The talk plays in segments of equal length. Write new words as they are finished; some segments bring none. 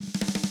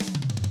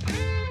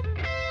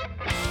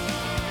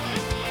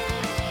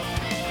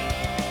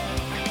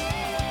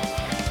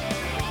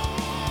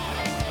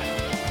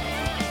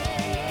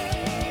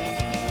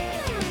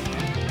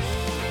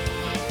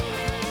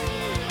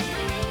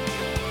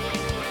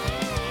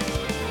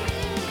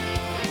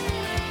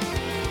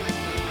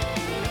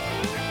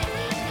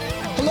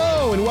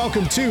Hello and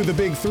welcome to The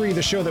Big Three,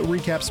 the show that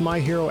recaps My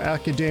Hero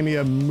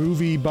Academia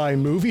movie by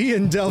movie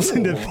and delves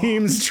into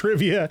themes,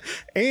 trivia,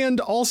 and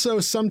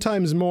also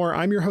sometimes more.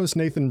 I'm your host,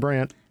 Nathan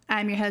Brandt.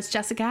 I'm your host,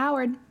 Jessica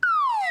Howard.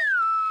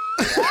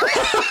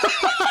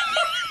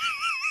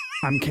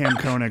 I'm Cam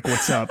Koenig.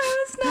 What's up?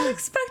 I was not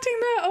expecting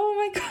that. Oh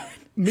my God.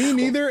 Me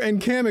neither,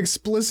 and Cam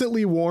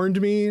explicitly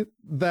warned me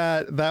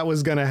that that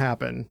was going to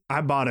happen.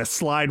 I bought a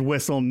slide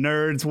whistle,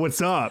 nerds.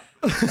 What's up?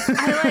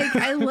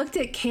 I looked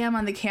at Cam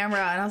on the camera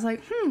and I was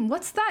like,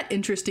 what's that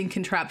interesting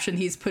contraption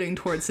he's putting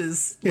towards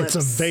his lips?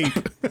 It's a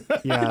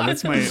vape. Yeah,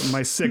 that's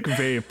my sick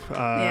vape.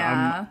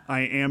 Yeah.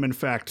 I am, in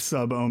fact,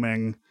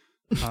 sub-ohming.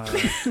 I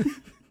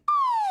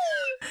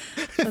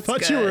thought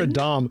good. you were a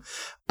Dom.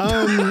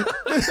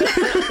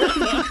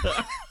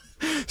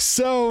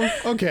 So,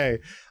 okay.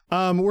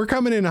 We're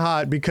coming in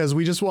hot because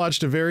we just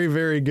watched a very,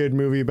 very good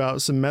movie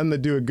about some men that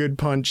do a good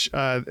punch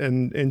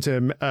and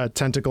into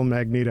tentacle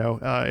Magneto.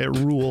 It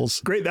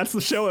rules. Great, that's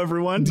the show,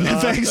 everyone.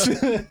 Thanks.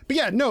 But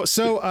yeah, no.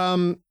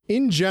 So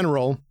in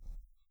general,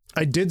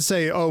 I did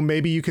say, oh,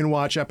 maybe you can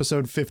watch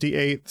episode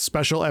 58,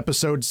 special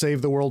episode,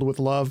 Save the World with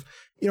Love.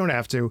 You don't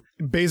have to.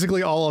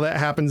 Basically, all of that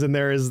happens in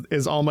there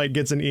is All Might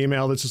gets an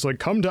email that's just like,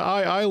 come to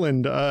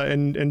Island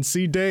and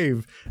see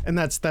Dave. And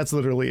that's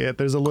literally it.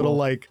 There's a little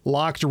like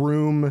locked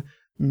room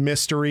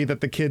mystery that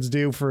the kids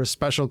do for a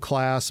special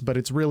class, but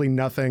it's really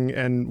nothing.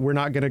 And we're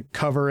not going to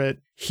cover it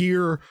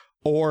here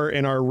or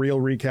in our real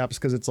recaps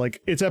because it's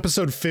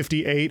episode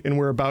 58 and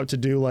we're about to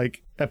do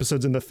like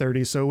episodes in the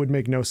 30s. So it would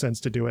make no sense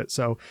to do it.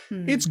 So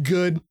it's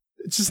good.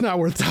 It's just not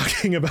worth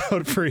talking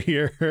about for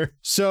here.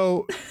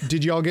 So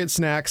did y'all get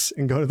snacks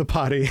and go to the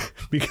potty?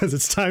 Because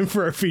it's time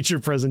for our feature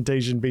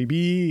presentation,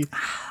 baby.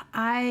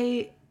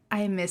 I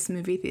miss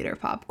movie theater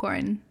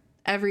popcorn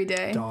every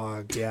day.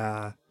 Dog,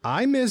 yeah.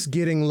 I miss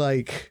getting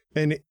like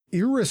an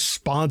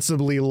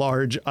irresponsibly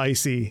large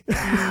icy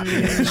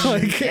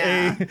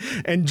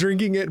and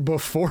drinking it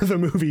before the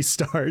movie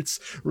starts,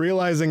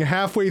 realizing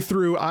halfway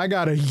through I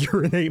gotta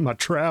urinate my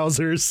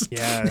trousers,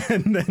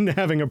 and then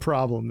having a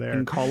problem there.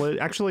 In college,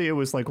 actually, it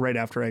was like right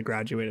after I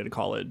graduated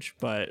college,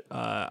 but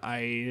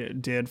I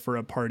did for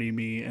a party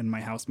me and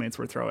my housemates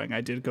were throwing.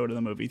 I did go to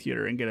the movie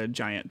theater and get a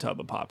giant tub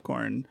of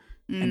popcorn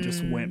and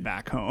just went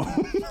back home.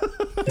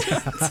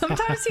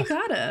 Sometimes you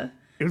gotta.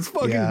 It was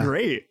fucking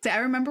great. See, I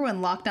remember when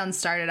lockdown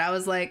started, I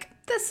was like,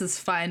 this is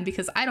fine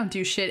because I don't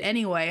do shit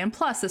anyway. And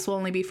plus, this will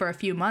only be for a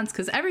few months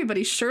because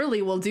everybody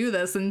surely will do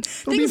this and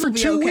things will be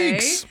 2 okay.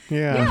 weeks.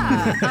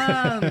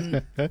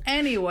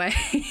 Anyway,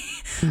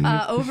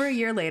 over a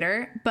year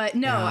later. But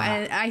no,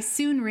 I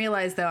soon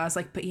realized, though, I was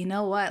like, but you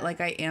know what?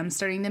 Like, I am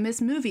starting to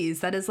miss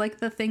movies. That is like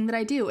the thing that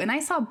I do. And I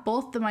saw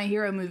both the My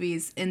Hero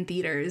movies in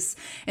theaters.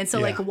 And so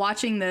like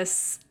watching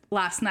this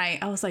last night,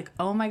 I was like,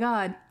 oh my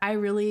God, I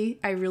really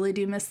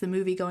do miss the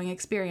movie going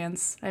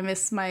experience. I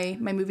miss my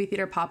movie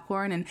theater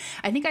popcorn. And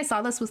I think I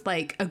saw this with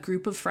like a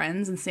group of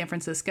friends in San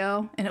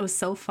Francisco and it was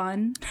so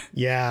fun.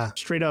 Yeah.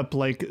 Straight up,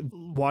 like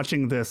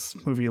watching this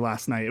movie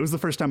last night, it was the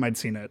first time I'd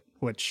seen it,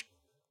 which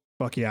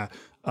fuck yeah.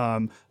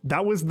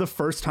 That was the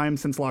first time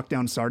since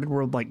lockdown started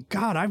where like,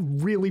 God, I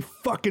really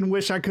fucking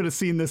wish I could have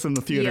seen this in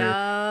the theater.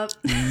 Yep.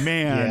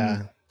 Man.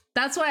 Yeah.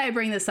 That's why I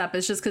bring this up.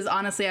 It's just because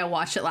honestly, I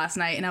watched it last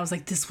night and I was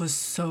like, this was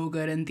so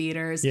good in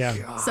theaters. Yeah.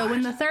 God. So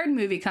when the third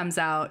movie comes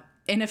out,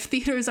 and if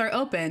theaters are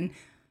open,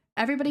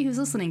 everybody who's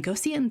listening, go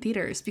see it in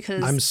theaters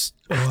because I'm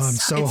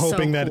so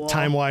hoping that cool.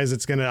 time-wise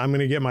I'm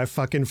gonna get my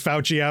fucking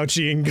Fauci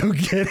ouchie and go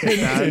get it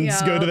and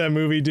just go to that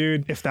movie,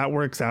 dude. If that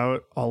works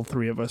out, all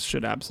three of us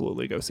should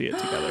absolutely go see it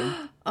together.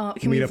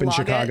 Can we meet up in vlog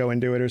Chicago and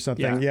do it or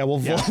something. Yeah, we'll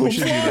we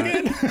should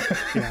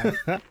vlog do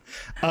that.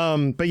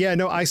 But yeah,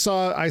 no, I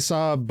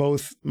saw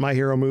both My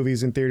Hero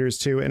movies in theaters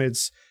too, and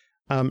it's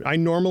I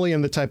normally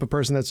am the type of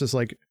person that's just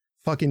like,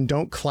 fucking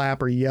don't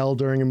clap or yell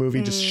during a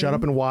movie, just shut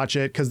up and watch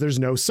it because there's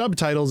no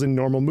subtitles in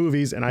normal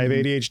movies and I have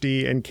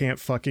ADHD and can't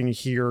fucking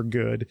hear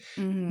good.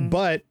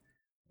 But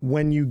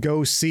when you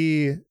go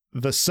see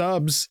the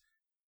subs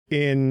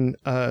in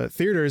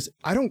theaters,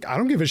 I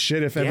don't give a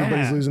shit if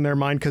everybody's losing their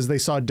mind because they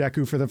saw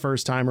Deku for the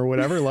first time or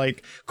whatever.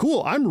 Like,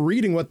 cool, I'm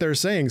reading what they're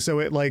saying. So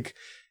it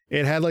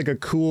had like a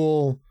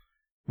cool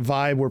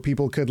vibe where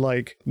people could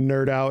like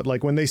nerd out,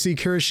 like when they see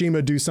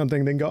Kirishima do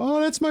something, then go,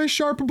 oh, that's my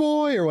sharp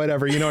boy or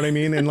whatever, you know what I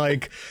mean? And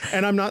like,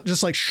 and I'm not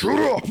just like, shut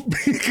up,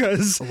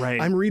 because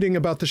I'm reading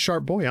about the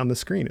sharp boy on the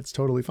screen. It's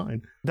totally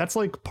fine. That's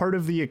like part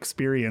of the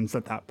experience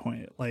at that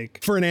point. Like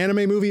for an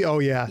anime movie, oh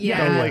yeah.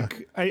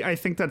 Like I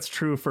think that's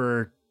true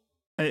for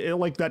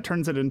like that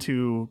turns it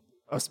into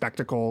a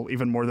spectacle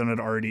even more than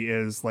it already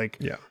is. Like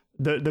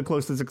the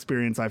closest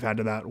experience I've had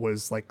to that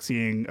was like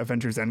seeing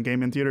Avengers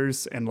Endgame in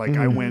theaters. And like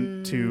I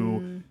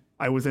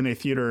was in a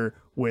theater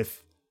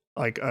with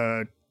like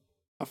a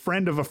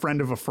friend of a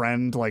friend of a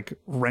friend, like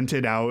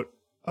rented out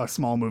a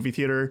small movie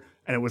theater.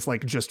 And it was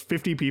like just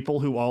 50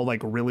 people who all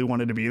like really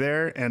wanted to be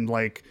there. And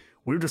like,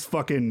 we were just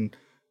fucking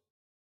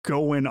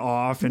going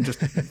off and just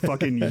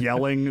fucking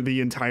yelling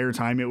the entire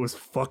time. It was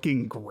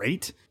fucking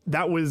great.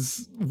 That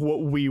was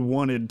what we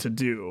wanted to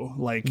do.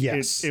 Like,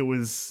 yes. it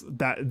was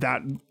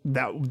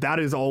that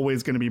is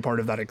always going to be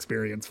part of that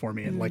experience for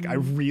me. And like, I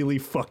really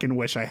fucking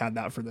wish I had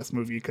that for this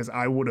movie, because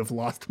I would have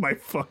lost my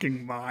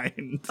fucking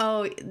mind.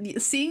 Oh,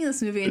 seeing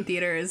this movie in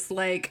theaters,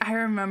 like, I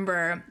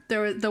remember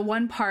there was the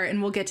one part,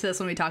 and we'll get to this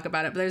when we talk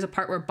about it, but there's a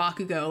part where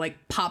Bakugo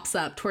like pops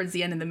up towards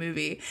the end of the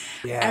movie.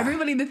 Yeah.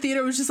 Everybody in the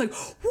theater was just like,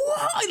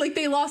 whoa, like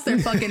they lost their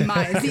fucking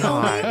minds.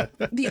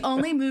 The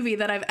only movie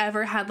that I've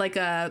ever had like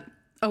a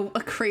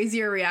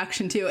crazier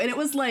reaction to, and it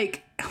was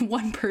like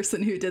one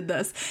person who did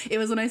this. It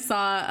was when I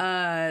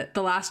saw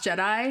The Last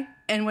Jedi,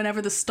 and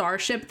whenever the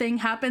starship thing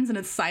happens and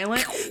it's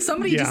silent,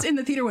 somebody just in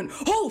the theater went,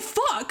 oh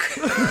fuck.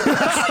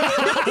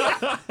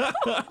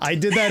 I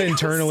did that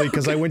internally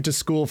because I went to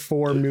school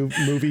for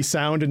movie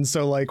sound, and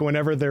so like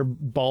whenever they're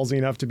ballsy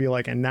enough to be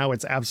like, and now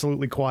it's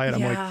absolutely quiet,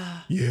 I'm like,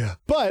 yeah.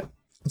 But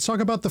let's talk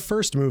about the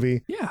first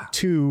movie. Yeah.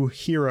 Two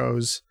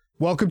Heroes.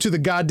 Welcome to the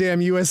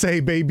goddamn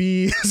USA,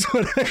 baby, is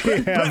what I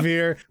have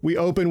here. We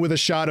open with a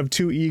shot of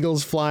two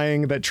eagles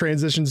flying that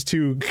transitions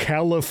to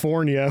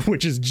California,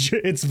 which is,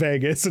 it's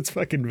Vegas. It's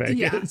fucking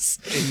Vegas.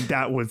 Yeah.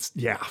 That was,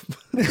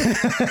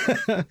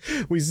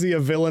 We see a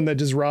villain that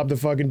just robbed the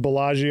fucking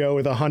Bellagio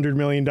with $100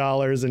 million,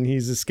 and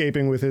he's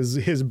escaping with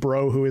his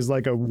bro, who is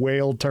like a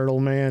whale turtle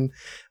man.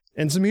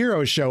 And some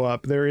heroes show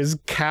up. There is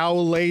Cow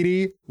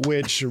Lady,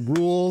 which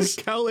rules.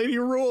 Cow Lady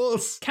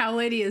rules. Cow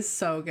Lady is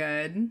so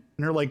good. And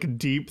her like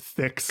deep,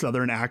 thick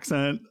Southern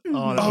accent.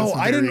 Oh,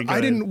 I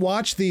didn't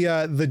watch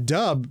the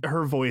dub.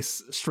 Her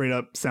voice straight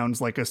up sounds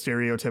like a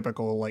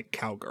stereotypical like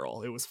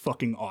cowgirl. It was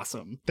fucking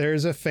awesome.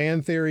 There's a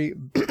fan theory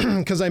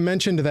because I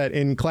mentioned that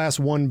in class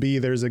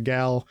 1B, there's a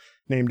gal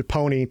named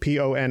Pony,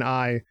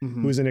 Poni,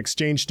 who's an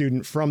exchange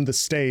student from the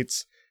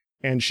States,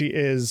 and she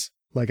is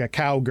like a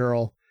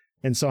cowgirl.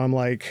 And so I'm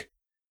like,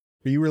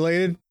 are you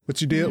related?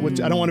 What's your deal?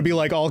 I don't want to be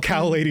like all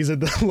cow ladies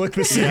that look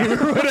the same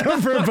or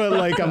whatever, but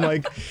like, I'm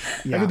like,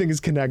 everything is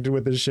connected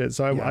with this shit.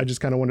 So I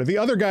just kind of wonder. The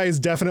other guy is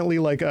definitely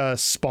like a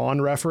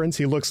Spawn reference.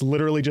 He looks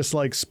literally just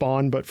like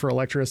Spawn, but for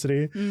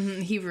electricity.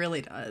 Mm-hmm, he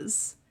really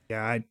does.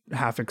 Yeah, I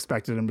half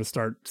expected him to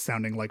start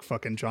sounding like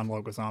fucking John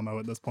Leguizamo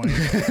at this point.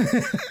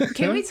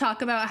 Can we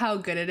talk about how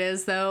good it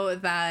is, though,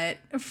 that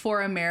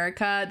for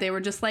America, they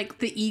were just like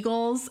the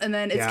Eagles, and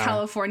then it's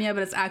California,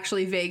 but it's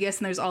actually Vegas,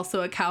 and there's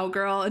also a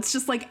cowgirl. It's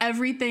just like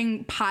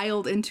everything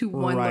piled into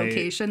one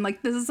location.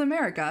 Like, this is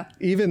America.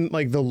 Even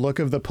like the look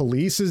of the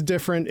police is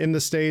different in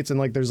the States,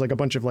 and like there's like a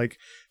bunch of like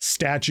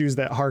statues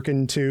that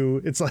harken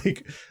to, it's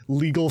like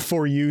legal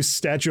for use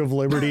Statue of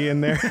Liberty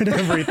in there and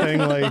everything.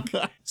 Like,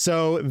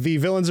 so the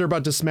villains are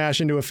about to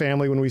smash into a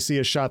family when we see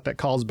a shot that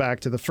calls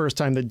back to the first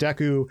time that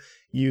Deku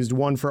used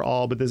One for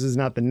All, but this is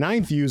not the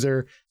 9th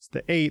user, it's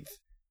the 8th.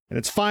 And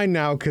it's fine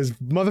now because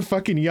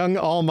motherfucking young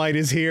All Might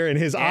is here, and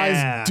his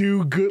eyes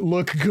do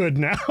look good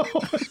now.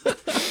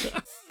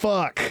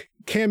 Fuck.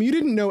 Cam, you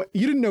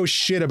didn't know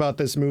shit about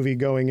this movie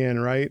going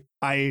in, right?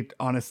 I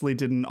honestly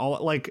didn't.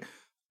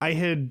 I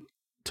had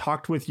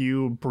talked with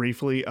you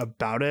briefly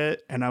about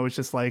it, and I was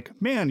just like,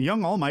 man,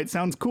 young All Might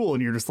sounds cool,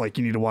 and you're just like,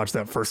 you need to watch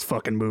that first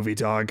fucking movie,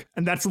 dog.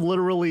 And that's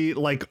literally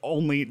like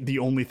the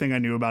only thing I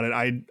knew about it.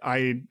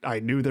 I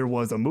knew there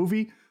was a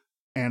movie,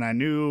 and I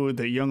knew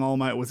that young All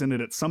Might was in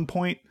it at some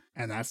point,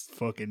 and that's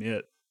fucking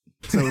it.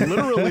 So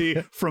literally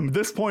from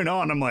this point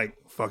on, I'm like,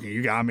 fucking,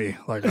 you got me.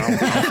 Like, I don't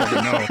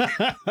fucking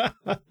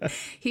know.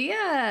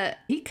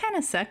 He kind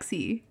of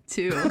sexy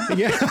too.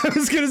 Yeah, I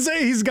was gonna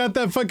say he's got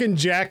that fucking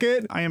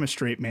jacket. I am a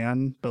straight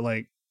man, but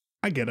like,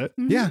 I get it.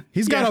 Mm-hmm. Yeah,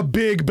 he's got a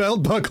big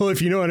belt buckle,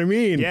 if you know what I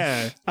mean.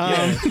 Yeah. All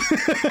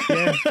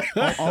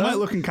Might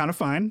looking kind of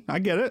fine. I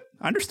get it.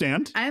 I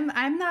understand.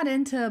 I'm not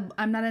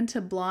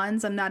into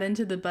blondes. I'm not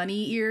into the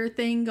bunny ear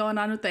thing going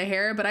on with the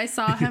hair. But I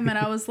saw him and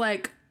I was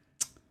like,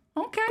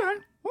 okay.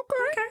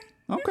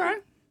 All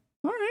right.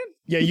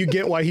 Yeah, you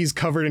get why he's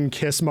covered in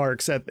kiss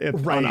marks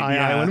on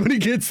Island when he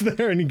gets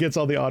there and he gets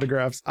all the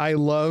autographs. I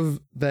love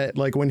that,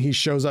 like, when he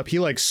shows up, he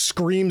like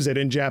screams it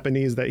in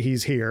Japanese that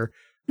he's here.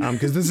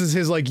 Because this is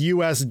his like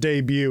US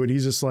debut, and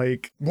he's just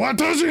like, what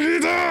does he do?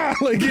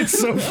 Like, it's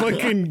so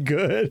fucking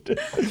good.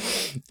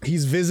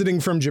 He's visiting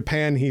from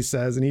Japan, he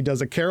says, and he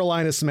does a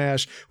Carolina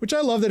smash, which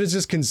I love that it's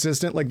just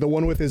consistent. Like the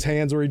one with his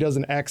hands where he does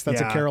an X, that's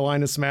a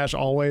Carolina smash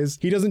always.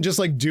 He doesn't just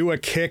like do a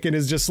kick and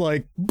is just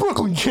like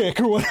Brooklyn kick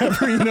or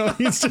whatever, you know.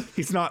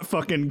 He's not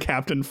fucking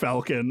Captain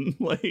Falcon.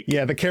 Like,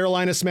 yeah, the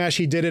Carolina smash,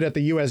 he did it at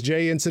the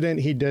USJ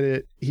incident. He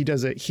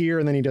does it here,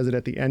 and then he does it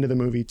at the end of the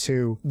movie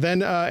too.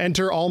 Then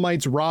enter All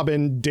Might's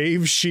Robin,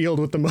 Dave Shield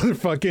with the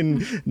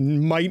motherfucking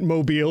Might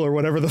Mobile or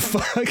whatever the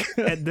fuck.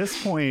 At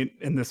this point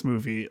in this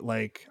movie,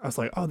 like, I was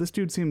like, oh, this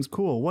dude seems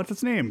cool. What's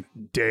his name?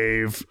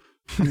 Dave.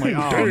 I'm like,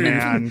 oh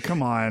man,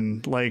 come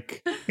on.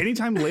 Like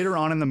anytime later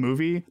on in the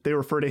movie they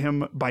refer to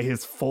him by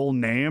his full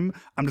name,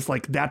 I'm just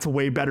like, that's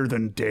way better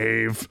than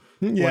Dave.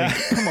 Yeah.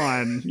 Like, come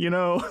on, you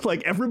know,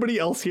 like everybody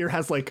else here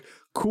has like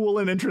cool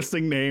and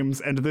interesting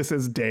names, and this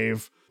is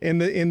Dave. In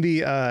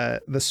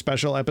the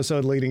special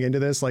episode leading into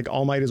this, like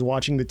All Might is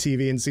watching the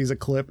TV and sees a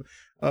clip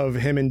of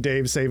him and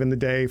Dave saving the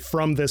day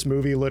from this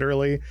movie,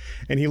 literally,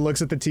 and he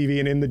looks at the TV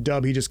and in the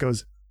dub he just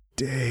goes,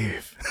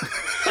 Dave.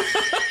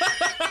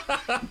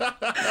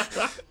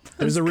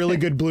 There's a really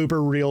good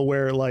blooper reel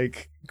where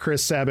like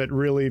Chris Sabat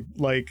really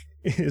like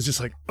is just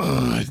like,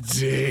 oh,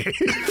 Dave.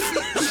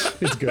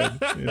 It's good.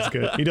 It's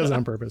good. He does it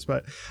on purpose.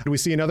 But we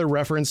see another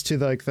reference to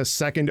like the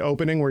second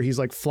opening where he's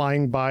like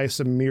flying by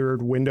some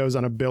mirrored windows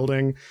on a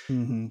building,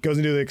 goes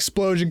into the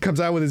explosion, comes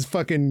out with his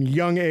fucking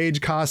young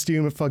age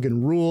costume. It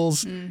fucking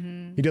rules.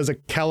 He does a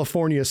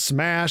California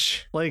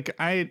smash. Like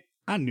I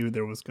knew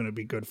there was going to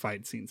be good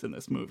fight scenes in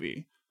this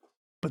movie,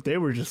 but they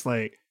were just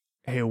like,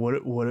 hey,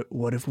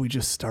 what if we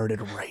just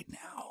started right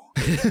now?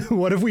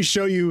 What if we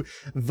show you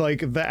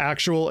like the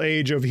actual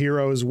age of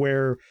heroes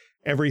where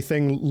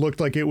everything looked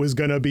like it was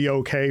gonna be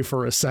okay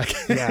for a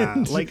second?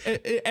 Yeah, like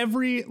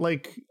every,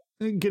 like,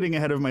 getting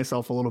ahead of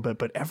myself a little bit,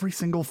 but every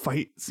single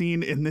fight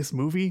scene in this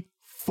movie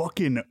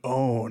fucking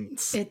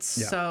owns. It's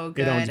so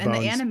good. And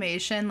the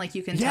animation, like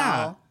you can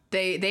tell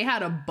they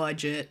had a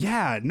budget.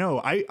 Yeah,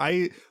 no,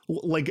 I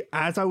like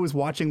as I was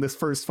watching this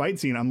first fight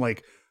scene, I'm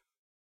like,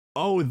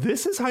 oh,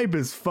 this is hype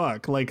as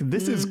fuck. Like,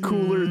 this is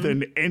cooler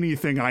than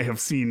anything I have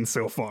seen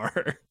so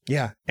far.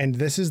 Yeah, and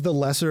this is the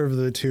lesser of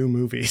the two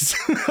movies.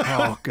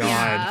 Oh,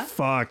 God,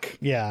 fuck.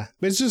 Yeah,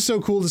 it's just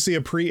so cool to see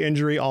a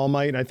pre-injury All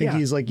Might. I think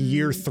he's like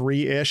year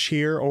 3-ish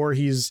here, or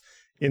he's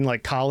in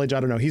like college. I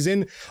don't know. He's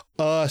in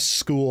a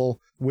school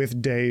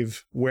with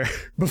Dave where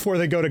before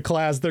they go to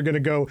class, they're going to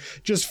go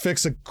just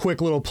fix a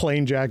quick little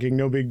plane jacking.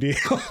 No big deal.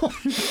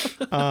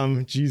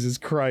 Jesus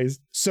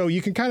Christ. So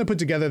you can kind of put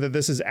together that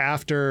this is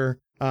after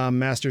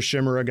Master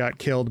Shimura got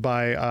killed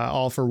by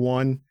All For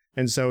One.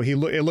 And so it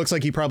looks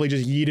like he probably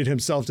just yeeted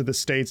himself to the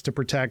States to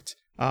protect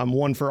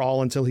One For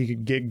All until he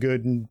could get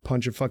good and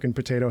punch a fucking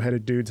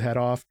potato-headed dude's head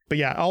off. But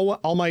yeah,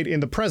 All Might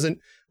in the present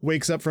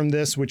wakes up from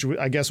this, which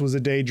I guess was a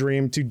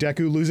daydream, to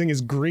Deku losing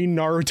his green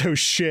Naruto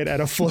shit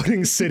at a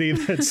floating city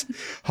that's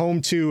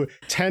home to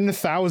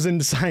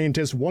 10,000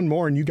 scientists. One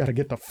more and you got to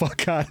get the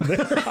fuck out of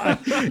there.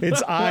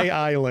 It's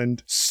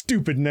Island.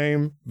 Stupid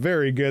name.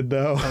 Very good,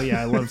 though. Oh,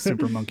 yeah, I love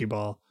Super Monkey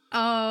Ball.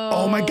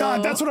 Oh my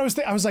God, that's what I was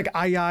thinking. I was like,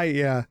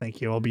 yeah. Thank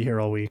you. I'll be here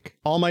all week.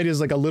 All Might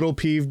is like a little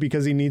peeved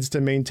because he needs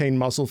to maintain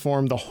muscle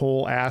form the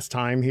whole ass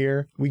time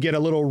here. We get a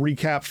little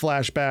recap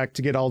flashback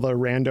to get all the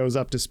randos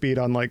up to speed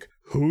on like,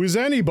 who's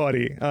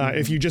anybody?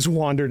 If you just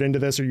wandered into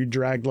this or you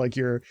dragged like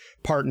your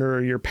partner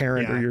or your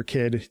parent or your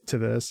kid to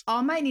this.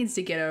 All Might needs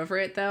to get over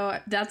it though.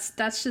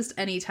 That's just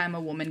any time a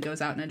woman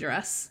goes out in a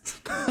dress.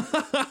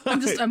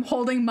 I'm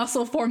holding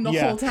muscle form the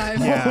whole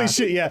time. Yeah. Holy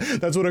shit, yeah.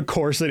 That's what a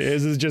corset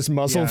is just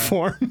muscle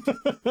form.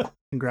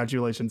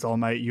 Congratulations, All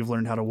Might. You've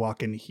learned how to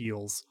walk in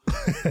heels.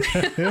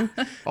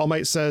 All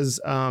Might says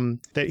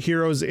that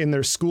heroes in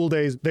their school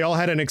days, they all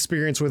had an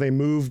experience where they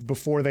moved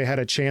before they had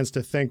a chance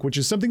to think, which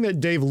is something that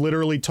Dave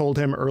literally told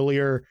him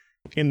earlier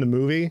in the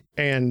movie.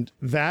 And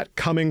that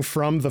coming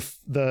from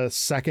the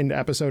second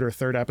episode or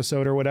third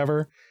episode or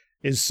whatever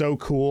is so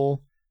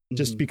cool.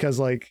 Just because,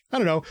 like, I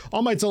don't know,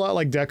 All Might's a lot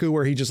like Deku,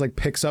 where he just like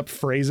picks up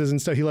phrases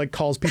and stuff. He like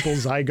calls people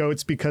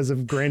zygotes because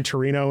of Gran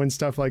Torino and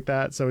stuff like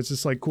that. So it's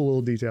just like cool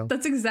little detail.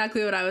 That's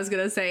exactly what I was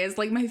gonna say. Is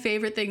like my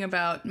favorite thing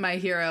about My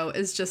Hero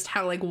is just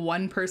how like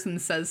one person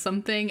says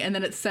something and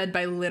then it's said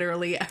by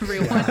literally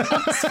everyone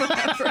else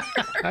forever.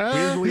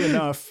 Weirdly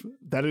enough,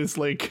 that is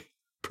like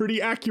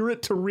pretty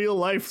accurate to real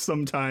life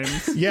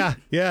sometimes. Yeah,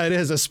 it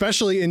is,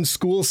 especially in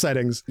school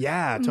settings.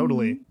 Yeah,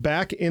 totally.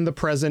 Back in the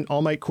present,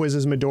 All Might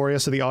quizzes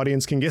Midoriya so the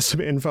audience can get some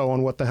info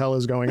on what the hell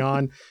is going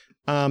on.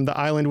 The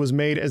island was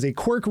made as a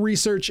quirk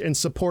research and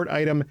support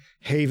item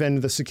haven.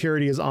 The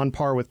security is on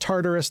par with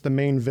Tartarus, the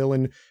main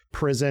villain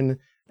prison,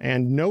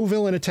 and no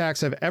villain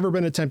attacks have ever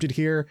been attempted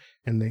here,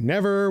 and they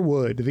never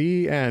would.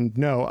 The end.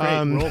 No.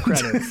 Roll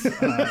credits.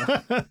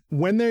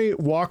 When they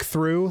walk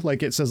through,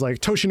 like it says like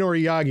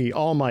Toshinori Yagi,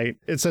 All Might,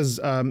 it says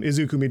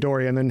Izuku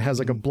Midoriya, and then has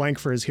like a blank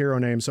for his hero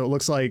name. So it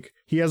looks like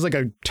he has like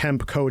a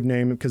temp code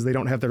name because they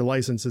don't have their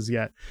licenses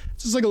yet.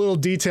 It's just like a little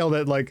detail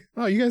that like,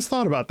 oh, you guys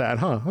thought about that,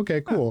 huh? Okay,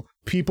 cool.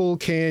 People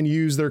can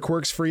use their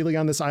quirks freely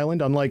on this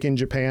island, unlike in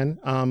Japan,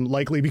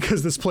 likely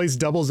because this place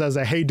doubles as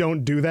a hey,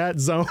 don't do that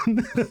zone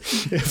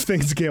if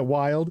things get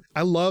wild.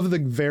 I love the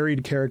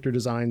varied character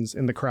designs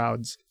in the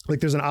crowds.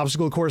 Like there's an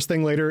obstacle course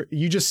thing later.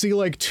 You just see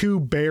like two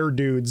bear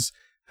dudes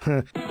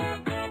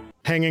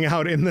hanging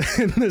out in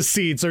the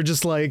seats, or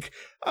just like,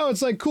 oh,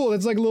 it's like cool.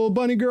 It's like a little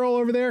bunny girl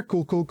over there.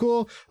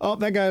 Cool. Oh,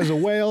 that guy is a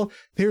whale.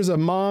 Here's a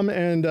mom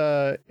and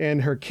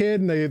her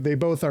kid, and they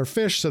both are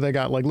fish, so they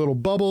got like little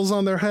bubbles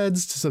on their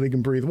heads so they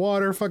can breathe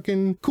water.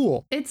 Fucking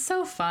cool. It's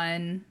so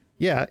fun.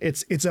 Yeah,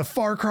 it's a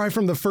far cry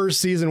from the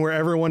first season where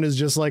everyone is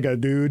just like a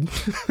dude.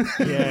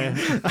 Yeah.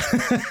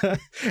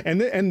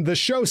 and the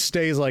show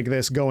stays like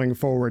this going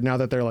forward now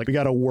that they're like, we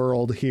got a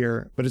world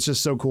here. But it's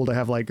just so cool to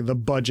have like the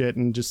budget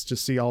and just to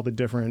see all the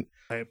different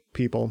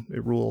people.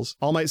 It rules.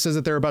 All Might says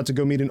that they're about to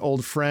go meet an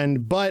old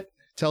friend, but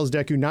tells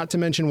Deku not to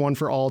mention One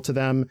for All to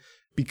them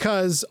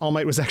because All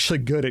Might was actually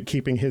good at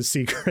keeping his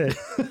secret.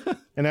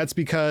 And that's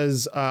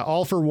because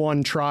All for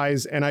One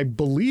tries, and I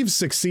believe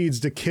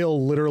succeeds, to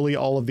kill literally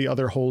all of the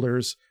other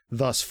holders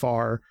thus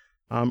far.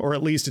 Or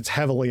at least it's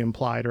heavily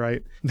implied,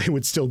 right? They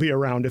would still be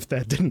around if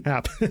that didn't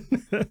happen.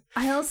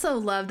 I also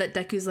love that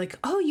Deku's like,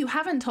 oh, you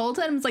haven't told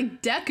him? It's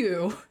like,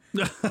 Deku,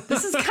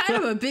 this is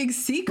kind of a big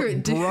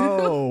secret, dude.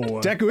 Bro.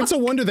 Deku, it's a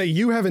wonder that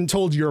you haven't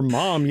told your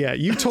mom yet.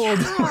 You told,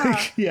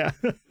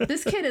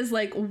 This kid is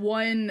like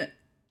one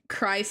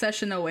cry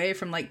session away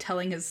from like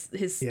telling his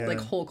like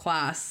whole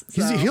class.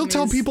 So, he'll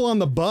tell people on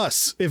the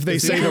bus if they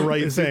say the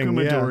right thing.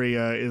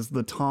 Midoriya is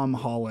the Tom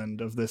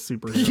Holland of this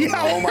superhero.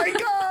 Yeah, oh my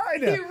god.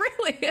 He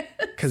really is.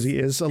 Because he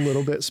is a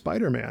little bit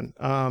Spider-Man.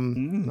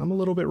 I'm a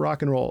little bit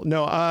rock and roll.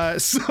 No,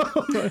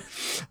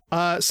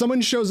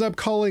 someone shows up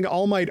calling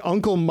All Might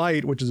Uncle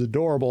Might, which is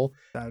adorable.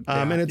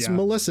 And it's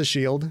Melissa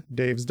Shield,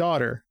 Dave's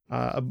daughter.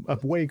 A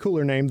way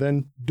cooler name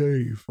than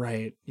Dave.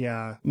 Right,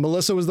 yeah.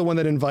 Melissa was the one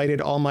that invited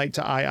All Might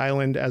to Eye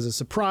Island as a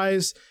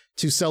surprise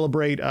to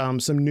celebrate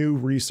some new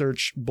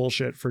research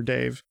bullshit for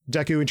Dave.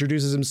 Deku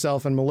introduces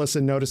himself and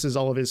Melissa notices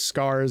all of his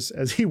scars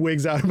as he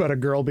wigs out about a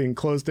girl being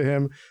close to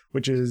him,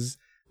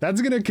 that's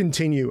going to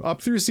continue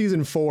up through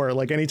season 4.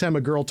 Like anytime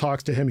a girl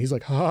talks to him, he's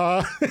like,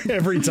 ha,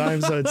 every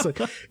time. So it's like,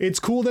 it's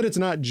cool that it's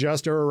not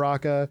just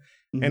Uraraka,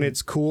 and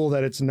it's cool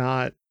that it's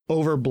not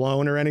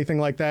overblown or anything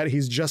like that.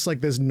 He's just like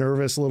this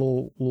nervous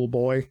little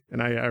boy,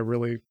 and I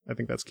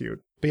think that's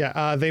cute. But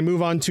yeah, they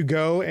move on to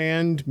go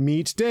and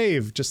meet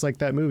Dave, just like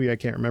that movie I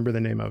can't remember the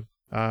name of.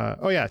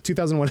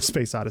 2001: A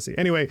Space Odyssey.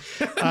 Anyway,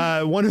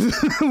 one of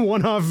the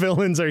one-off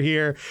villains are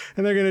here,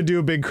 and they're gonna do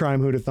a big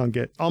crime. Who'da thunk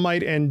it? All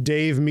Might and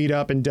Dave meet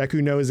up, and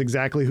Deku knows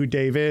exactly who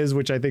Dave is,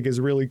 which I think is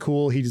really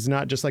cool. He's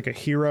not just like a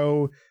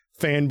hero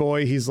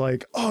fanboy. He's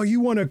like, oh, you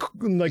won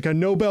a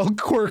Nobel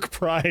Quirk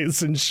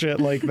Prize and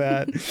shit like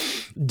that.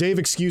 Dave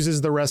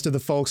excuses the rest of the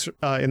folks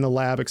in the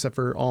lab except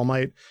for All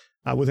Might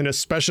with an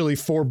especially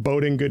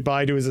foreboding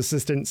goodbye to his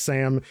assistant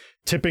Sam,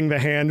 tipping the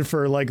hand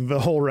for like the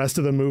whole rest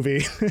of the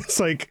movie. It's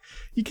like,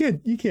 you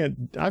can't,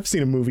 I've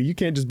seen a movie, you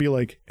can't just be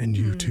like, and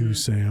you too,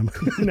 Sam,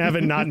 and have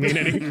it not mean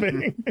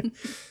anything.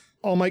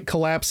 All Might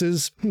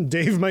collapses.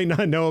 Dave might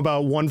not know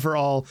about One for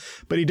All,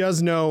 but he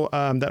does know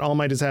that All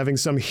Might is having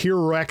some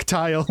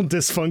erectile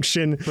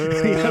dysfunction.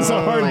 He has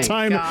a hard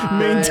time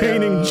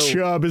maintaining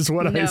chub, is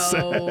what I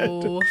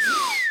said.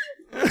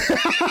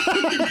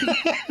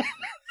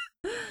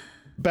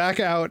 Back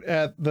out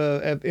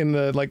in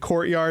the like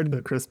courtyard,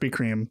 the Krispy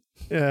Kreme.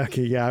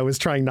 Okay, yeah, I was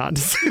trying not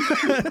to say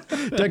that.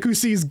 Deku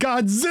sees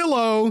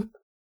Godzilla.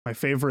 My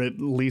favorite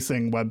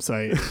leasing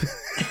website.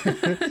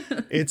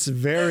 It's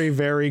very,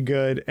 very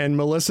good. And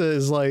Melissa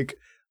is like,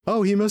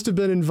 oh, he must have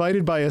been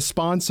invited by a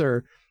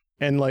sponsor.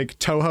 And like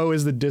Toho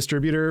is the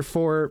distributor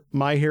for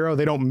My Hero.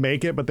 They don't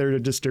make it, but they're a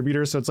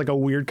distributor. So it's like a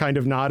weird kind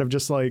of nod of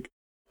just like,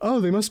 oh,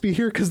 they must be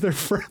here because they're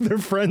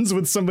friends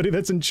with somebody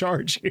that's in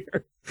charge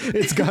here.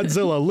 It's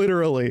Godzilla,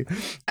 literally.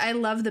 I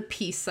love the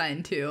peace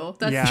sign too.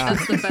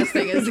 That's the best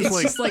thing is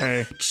he's just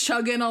like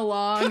chugging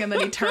along, and then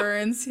he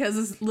turns. He has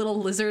this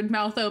little lizard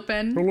mouth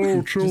open.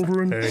 Hello,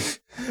 children.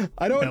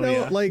 I don't know.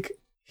 Yeah. Like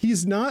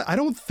I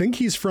don't think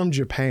he's from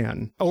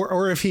Japan,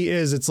 or if he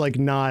is, it's like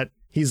not.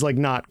 He's like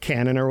not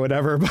canon or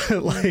whatever,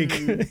 but like,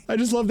 I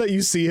just love that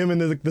you see him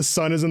and the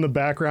sun is in the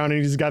background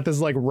and he's got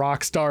this like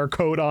rock star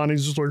coat on.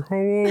 He's just like,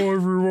 hello,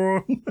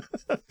 everyone.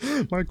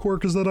 My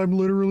quirk is that I'm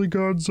literally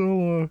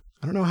Godzilla.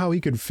 I don't know how he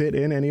could fit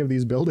in any of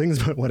these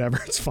buildings, but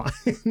whatever, it's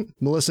fine.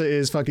 Melissa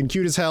is fucking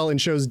cute as hell and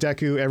shows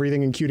Deku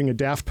everything, including a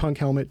Daft Punk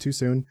helmet too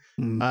soon.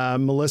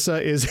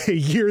 Melissa is a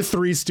year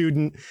 3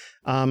 student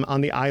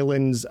on the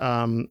island's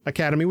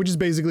academy, which is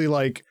basically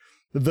like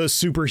the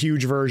super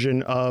huge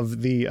version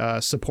of the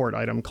support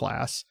item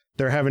class.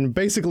 They're having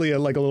basically a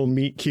little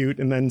meet cute,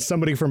 and then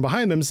somebody from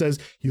behind them says,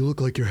 you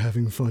look like you're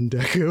having fun,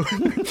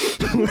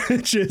 Deku.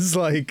 Which is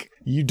like,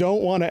 you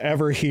don't want to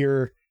ever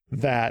hear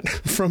that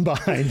from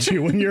behind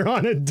you when you're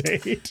on a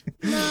date.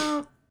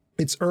 No.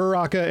 It's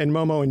Uraraka and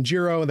Momo and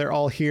Jiro. They're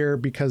all here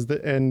because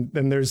and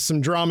there's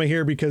some drama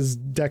here because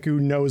Deku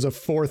knows a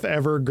 4th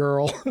ever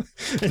girl.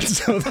 And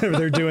so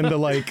they're doing the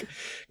like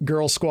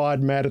girl squad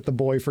mad at the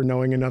boy for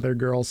knowing another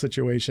girl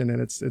situation, and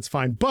it's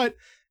fine. But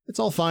it's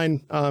all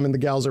fine. And the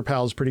gals are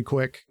pals pretty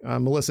quick.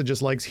 Melissa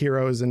just likes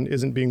heroes and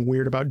isn't being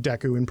weird about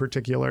Deku in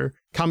particular.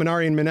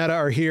 Kaminari and Mineta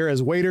are here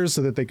as waiters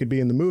so that they could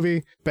be in the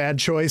movie. Bad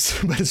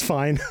choice, but it's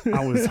fine.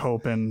 I was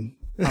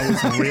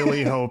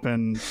really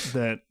hoping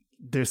that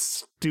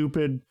this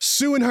stupid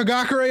Sue and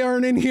Hagakure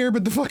aren't in here,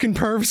 but the fucking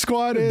perv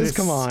squad is.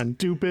 Come on.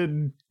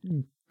 Stupid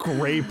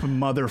grape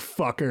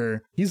motherfucker.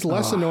 He's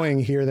less annoying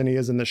here than he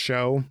is in the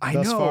show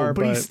thus far,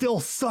 but he still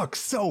sucks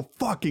so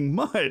fucking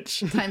much.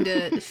 Time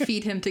to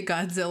feed him to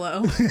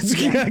Godzilla.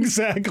 Yeah,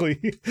 exactly.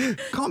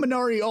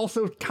 Kaminari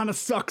also kind of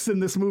sucks in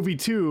this movie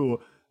too,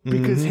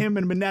 because him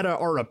and Mineta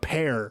are a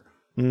pair.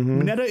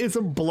 Mineta is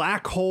a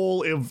black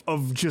hole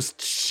of just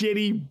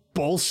shitty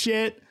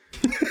bullshit.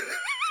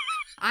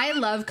 I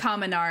love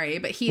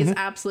Kaminari, but he is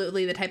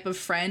absolutely the type of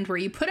friend where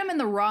you put him in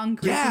the wrong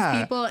group of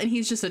people and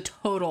he's just a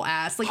total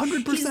ass. Like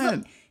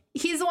 100%.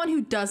 He's the one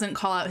who doesn't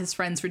call out his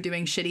friends for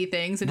doing shitty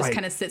things and just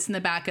kind of sits in the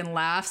back and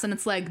laughs. And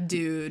it's like,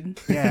 dude,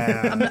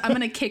 I'm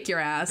going to kick your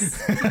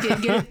ass.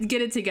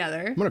 Get it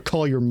together. I'm going to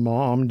call your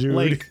mom, dude.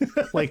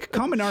 Like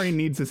Kaminari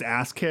needs his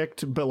ass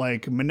kicked, but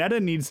like Mineta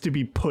needs to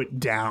be put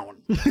down.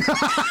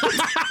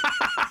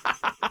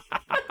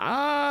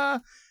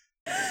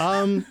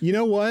 You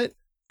know what?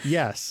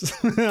 Yes.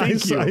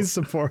 Thank you. I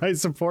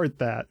support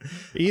that.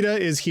 Ida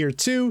is here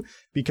too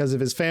because of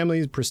his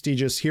family,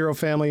 prestigious hero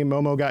family.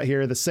 Momo got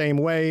here the same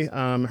way.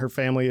 Her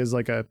family is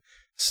like a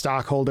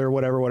stockholder,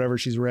 whatever,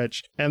 she's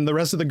rich. And the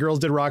rest of the girls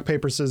did rock,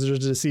 paper, scissors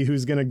to see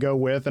who's gonna go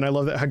with. And I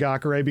love that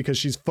Hagakure, because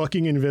she's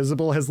fucking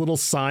invisible, has little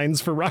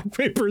signs for rock,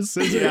 paper,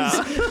 scissors.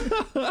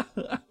 Yeah.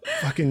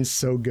 Fucking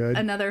so good.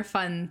 Another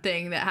fun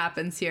thing that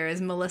happens here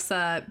is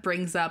Melissa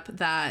brings up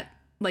that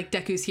like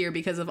Deku's here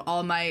because of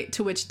All Might,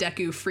 to which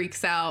Deku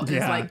freaks out and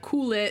is like,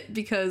 cool it,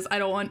 because I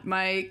don't want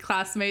my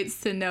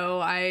classmates to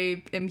know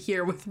I am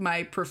here with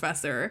my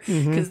professor,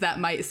 because that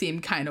might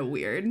seem kind of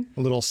weird. A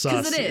little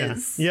sus. Because it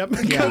is. Yep.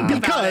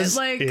 Because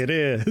it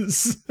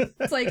is.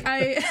 It's like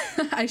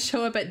I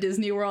show up at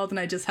Disney World and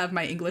I just have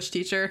my English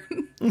teacher.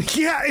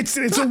 Yeah, it's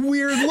a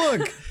weird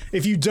look.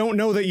 If you don't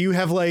know that you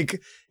have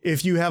like,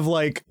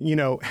 you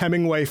know,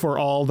 Hemingway for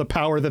all the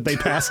power that they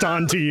passed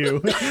on to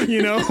you,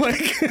 you know,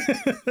 like,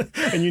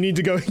 and you need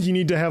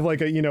to have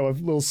like a, you know, a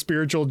little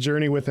spiritual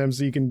journey with him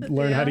so you can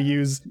learn how to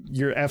use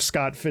your F.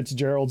 Scott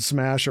Fitzgerald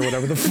smash or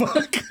whatever the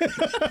fuck.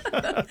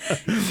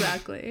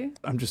 Exactly.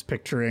 I'm just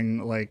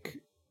picturing like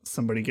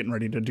somebody getting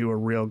ready to do a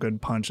real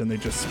good punch and they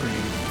just scream,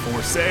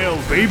 "For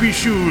sale, baby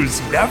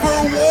shoes, never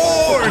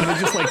worn!" And they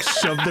just like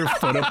shove their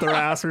foot up their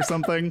ass or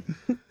something.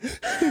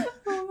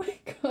 Oh my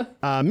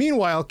god.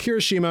 Meanwhile,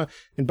 Kirishima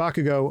and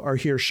Bakugo are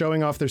here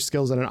showing off their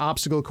skills at an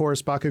obstacle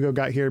course. Bakugo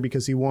got here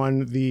because he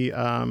won the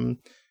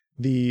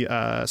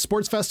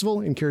sports festival,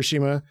 and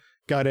Kirishima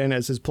got in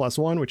as his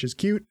 +1, which is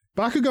cute.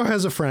 Bakugo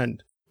has a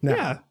friend now.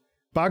 Yeah.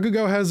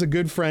 Bakugo has a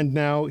good friend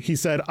now. He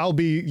said, "I'll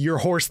be your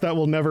horse that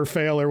will never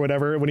fail," or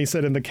whatever, when he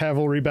said in the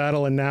cavalry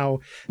battle, and now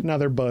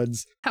they're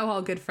buds. How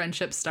all good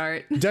friendships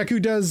start. Deku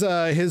does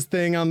his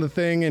thing on the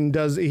thing, and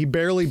he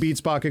barely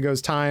beats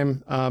Bakugo's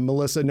time.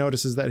 Melissa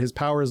notices that his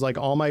power is like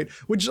All Might,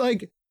 which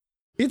like,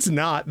 it's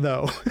not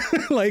though.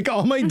 Like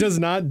All Might does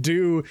not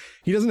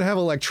he doesn't have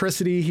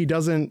electricity. He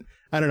doesn't,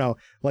 I don't know,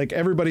 like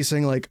everybody's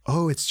saying like,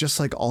 oh, it's just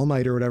like All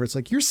Might or whatever. It's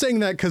like, you're saying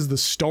that because the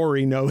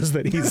story knows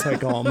that he's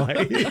like All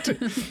Might.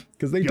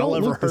 Because they Y'all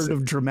don't ever heard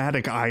of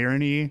dramatic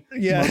irony?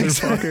 Yeah,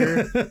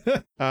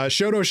 motherfucker.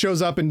 Shoto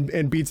shows up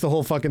and beats the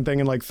whole fucking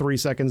thing in like 3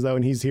 seconds though,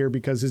 and he's here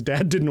because his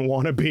dad didn't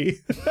want to be.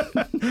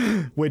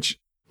 Which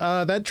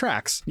that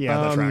tracks. Yeah,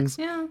 that tracks.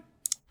 Yeah.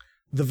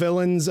 The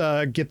villains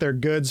get their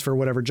goods for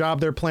whatever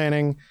job they're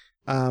planning.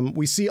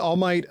 We see All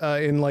Might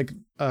in like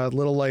a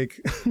little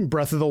like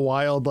Breath of the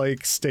Wild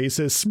like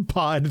stasis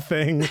pod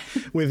thing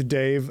with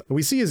Dave.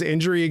 We see his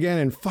injury again,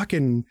 and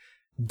fucking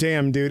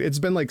damn, dude, it's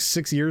been like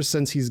 6 years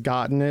since he's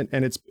gotten it,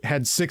 and it's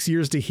had 6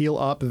 years to heal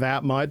up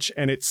that much,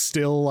 and it's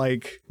still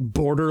like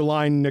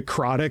borderline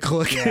necrotic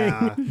looking.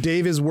 Yeah.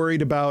 Dave is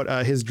worried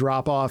about his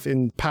drop off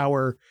in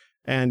power,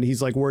 and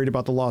he's like worried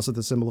about the loss of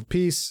the symbol of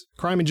peace.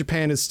 Crime in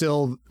Japan is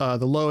still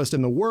the lowest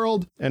in the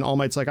world, and All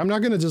Might's like, I'm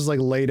not gonna just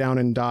like lay down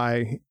and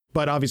die.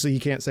 But obviously he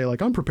can't say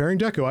like, I'm preparing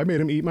Deku, I made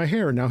him eat my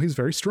hair, and now he's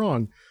very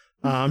strong.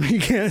 He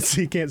can't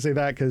say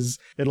that because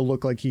it'll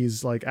look like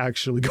he's like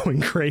actually going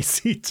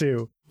crazy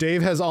too.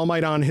 Dave has All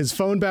Might on his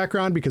phone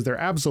background because they're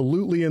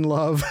absolutely in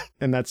love,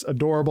 and that's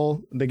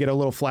adorable. They get a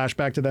little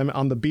flashback to them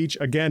on the beach.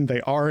 Again,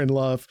 they are in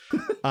love,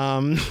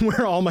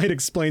 where All Might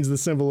explains the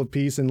symbol of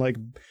peace and like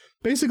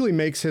basically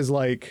makes his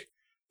like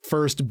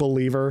first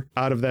believer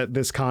out of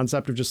this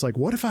concept of just like,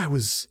 what if I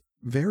was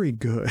very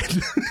good?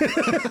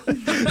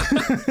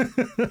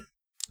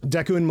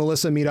 Deku and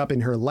Melissa meet up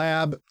in her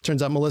lab.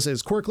 Turns out Melissa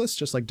is quirkless,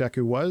 just like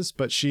Deku was,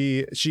 but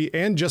she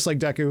and just like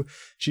Deku,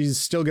 she's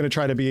still going to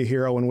try to be a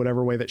hero in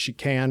whatever way that she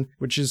can,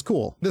 which is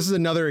cool. This is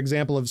another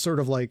example of sort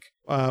of like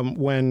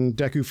when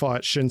Deku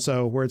fought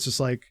Shinso, where it's just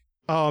like,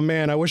 oh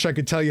man, I wish I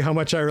could tell you how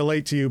much I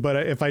relate to you, but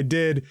if I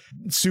did,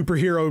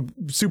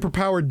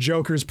 superpowered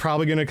Joker's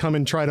probably going to come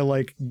and try to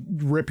like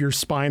rip your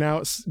spine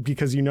out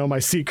because you know my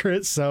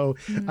secret, so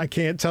I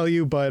can't tell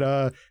you,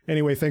 but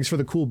anyway, thanks for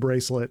the cool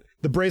bracelet.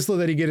 The bracelet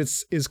that he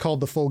gets is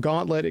called the Full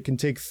Gauntlet. It can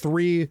take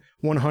 3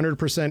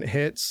 100%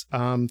 hits,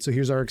 so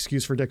here's our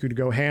excuse for Deku to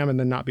go ham and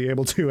then not be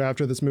able to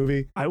after this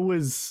movie. I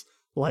was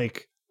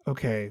like,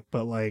 okay,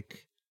 but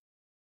like,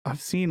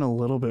 I've seen a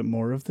little bit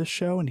more of this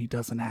show and he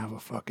doesn't have a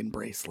fucking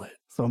bracelet.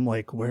 So I'm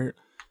like, where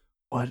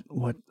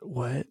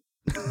What?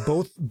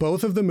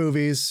 Both of the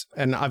movies,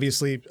 and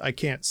obviously I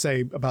can't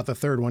say about the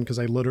third one because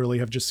I literally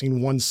have just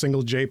seen one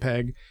single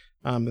JPEG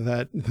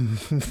that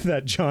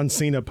that John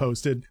Cena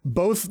posted.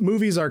 Both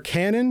movies are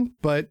canon,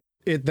 but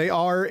they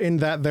are in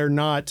that they're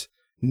not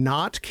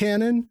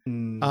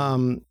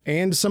canon.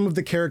 And some of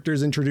the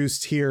characters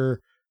introduced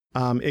here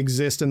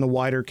exist in the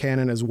wider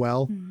canon as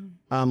well.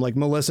 Like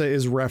Melissa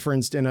is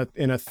referenced in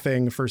a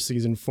thing for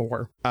season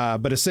 4.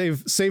 But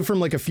save from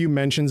like a few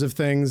mentions of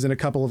things and a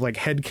couple of like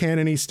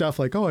headcanon-y stuff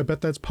like, oh, I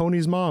bet that's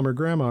Pony's mom or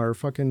grandma or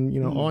fucking,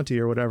 auntie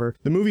or whatever.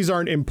 The movies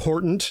aren't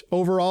important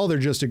overall. They're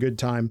just a good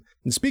time.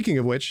 And speaking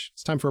of which,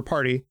 it's time for a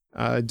party.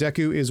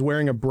 Deku is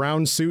wearing a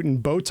brown suit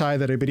and bow tie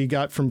that I bet he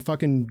got from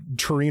fucking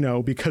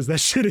Torino because that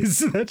shit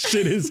is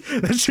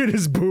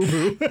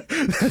boo-boo.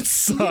 That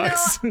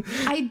sucks.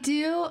 I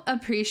do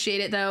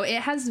appreciate it though.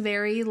 It has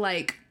very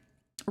like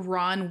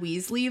Ron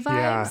Weasley vibes.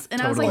 Yeah,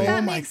 and totally. I was like,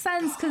 that makes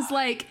sense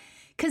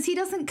because he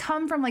doesn't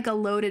come from like a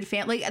loaded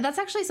family. Like that's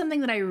actually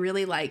something that I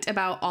really liked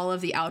about all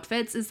of the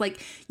outfits is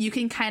like you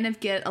can kind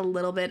of get a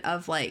little bit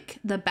of like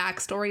the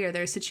backstory or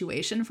their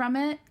situation from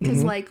it.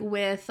 Because like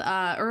with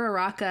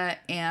Uraraka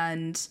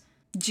and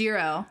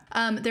Jiro,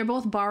 they're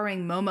both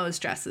borrowing Momo's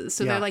dresses.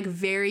 So they're like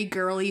very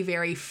girly,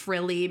 very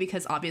frilly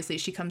because obviously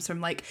she comes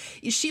from like,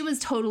 she was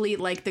totally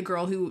like the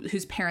girl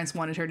whose parents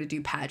wanted her to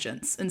do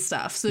pageants and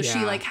stuff. So she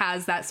like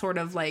has that sort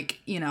of like,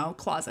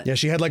 closet. Yeah,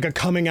 she had like a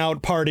coming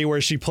out party where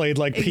she played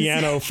like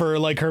piano for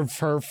like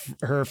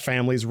her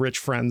family's rich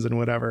friends and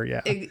whatever.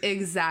 Yeah.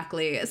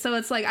 Exactly. So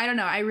it's like, I don't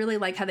know. I really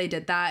like how they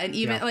did that. And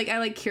even like I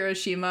like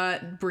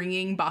Kirishima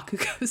bringing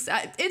Bakugo's.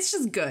 It's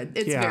just good.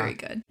 It's very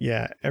good.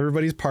 Yeah.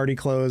 Everybody's party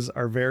clothes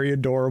are very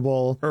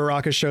adorable.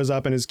 Uraraka shows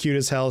up and is cute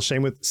as hell.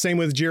 Same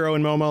with Jiro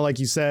and Momo, like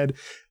you said.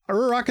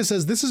 Uraraka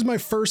says, this is my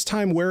first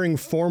time wearing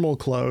formal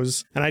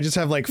clothes. And I just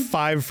have like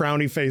 5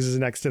 frowny faces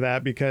next to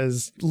that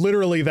because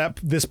literally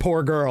this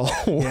poor girl,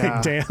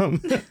 like,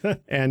 damn.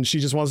 And she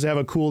just wants to have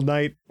a cool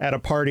night at a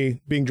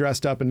party being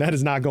dressed up. And that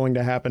is not going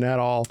to happen at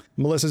all.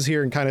 Melissa's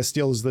here and kind of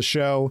steals the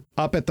show.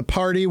 Up at the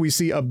party, we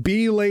see a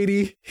bee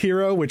lady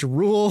hero, which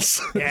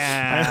rules.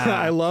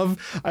 Yeah. I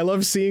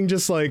love seeing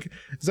just like,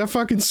 is that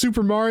fucking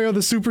Super Mario,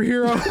 the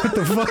superhero? What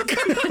the fuck?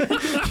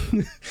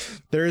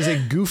 There is a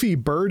goofy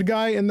bird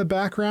guy in the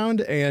background.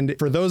 And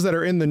for those that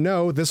are in the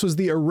know, this was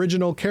the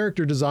original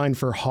character design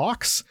for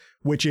Hawks,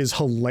 which is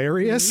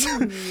hilarious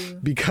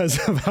because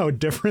of how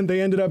different they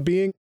ended up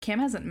being. Cam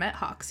hasn't met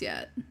Hawks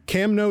yet.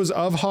 Cam knows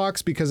of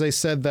Hawks because I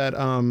said that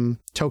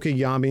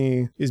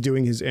Tokiyami is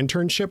doing his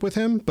internship with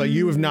him, but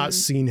you have not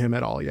seen him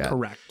at all yet.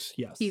 Correct.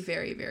 Yes. He's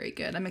very, very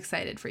good. I'm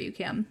excited for you,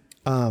 Cam.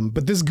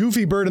 But this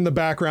goofy bird in the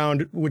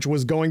background, which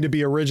was going to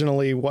be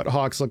originally what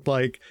Hawks looked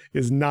like,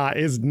 is not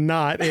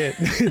it.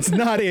 It's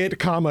not it,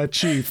 comma,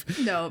 Chief.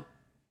 Nope.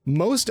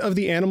 Most of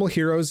the animal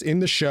heroes in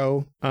the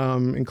show,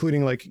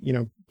 including like,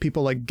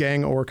 people like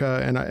Gang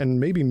Orca and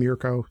maybe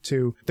Mirko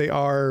too, they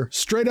are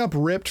straight up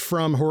ripped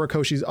from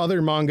Horikoshi's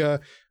other manga,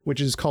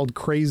 which is called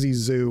Crazy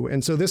Zoo.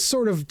 And so this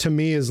sort of, to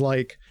me, is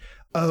like,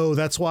 oh,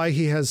 that's why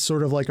he has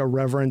sort of like a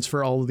reverence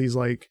for all of these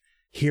like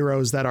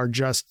heroes that are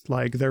just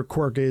like their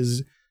quirk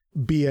is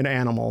be an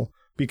animal,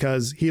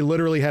 because he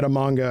literally had a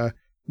manga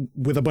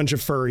with a bunch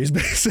of furries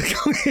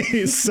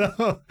basically.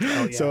 So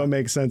it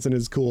makes sense and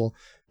is cool.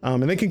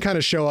 And they can kind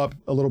of show up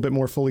a little bit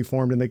more fully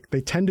formed, and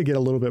they tend to get a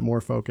little bit more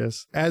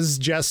focus. As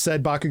Jess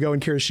said, Bakugo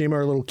and Kirishima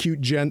are little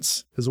cute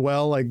gents as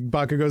well. Like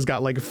Bakugo's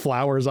got like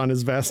flowers on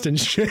his vest and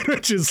shit,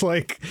 which is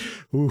like,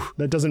 ooh,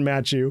 that doesn't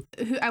match you.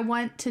 I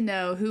want to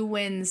know who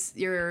wins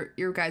your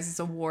guys'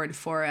 award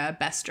for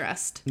best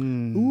dressed.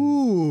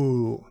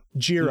 Ooh,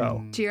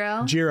 Jiro.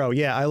 Jiro,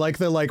 yeah. I like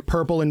the like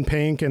purple and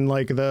pink and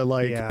like the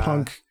like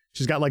punk.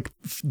 She's got like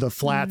the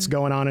flats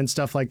going on and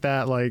stuff like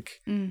that.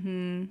 Like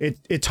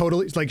it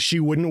totally, like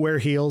she wouldn't wear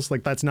heels.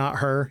 Like that's not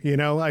her,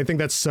 I think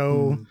that's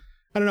so,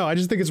 I don't know. I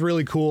just think it's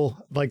really cool.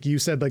 Like you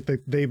said, like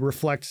they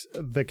reflect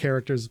the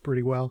characters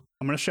pretty well.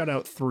 I'm going to shout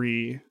out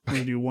 3. I'm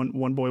going to do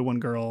one boy, one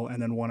girl, and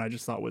then one I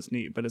just thought was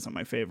neat, but isn't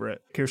my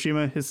favorite.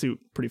 Kirishima, his suit,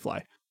 pretty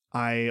fly.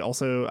 I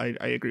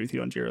agree with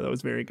you on Jiro. That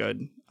was very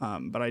good.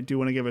 But I do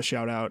want to give a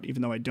shout out,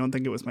 even though I don't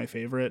think it was my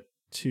favorite,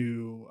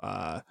 to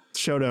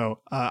Shoto.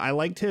 I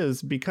liked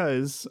his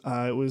because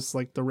it was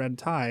like the red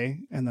tie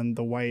and then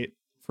the white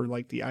for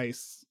like the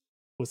ice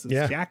was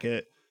his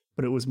jacket,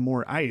 but it was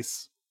more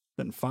ice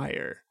than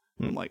fire.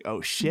 I'm like,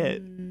 oh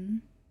shit.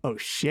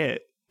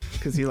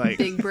 Because he like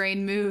big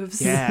brain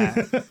moves. Yeah.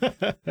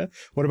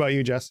 What about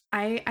you, Jess?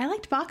 I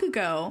liked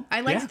Bakugo. I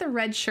liked the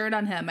red shirt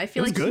on him. I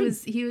feel like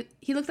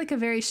he looked like a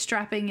very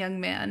strapping young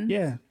man.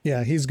 Yeah.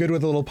 Yeah, he's good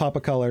with a little pop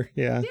of color.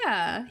 Yeah.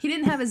 Yeah. He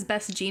didn't have his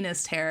best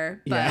genist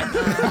hair, but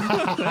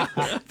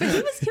but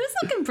he was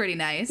looking pretty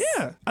nice.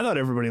 Yeah. I thought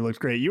everybody looked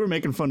great. You were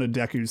making fun of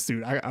Deku's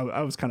suit.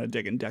 I was kind of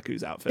digging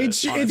Deku's outfit.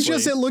 It's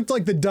just it looked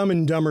like the Dumb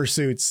and Dumber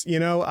suits,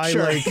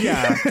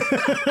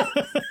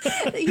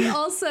 He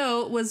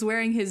also was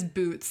wearing his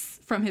boots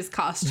from his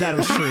costume. That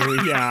is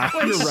true. Yeah,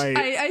 you're right.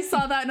 I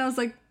saw that and I was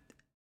like,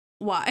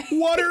 Why?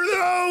 What are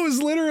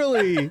those?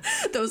 Literally.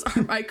 Those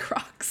are my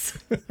Crocs.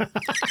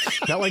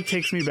 That like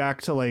takes me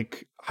back to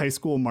like high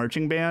school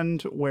marching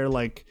band, where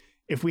like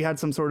if we had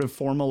some sort of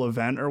formal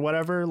event or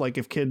whatever, like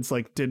if kids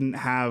like didn't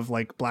have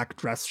like black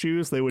dress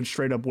shoes, they would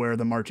straight up wear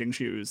the marching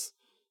shoes.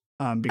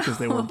 Because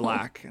they were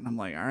black. And I'm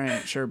like, all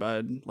right, sure,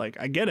 bud. Like,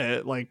 I get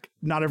it. Like,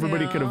 not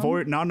everybody could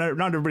afford, not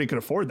everybody could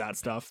afford that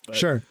stuff. But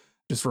Sure.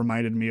 just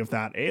reminded me of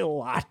that a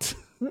lot.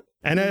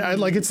 And I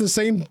like, it's the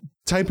same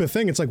type of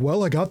thing. It's like,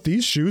 well, I got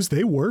these shoes.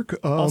 They work.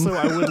 Also,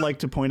 I would like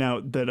to point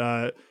out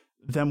that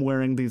them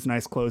wearing these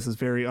nice clothes is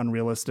very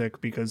unrealistic,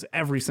 because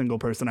every single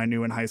person I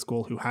knew in high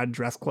school who had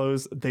dress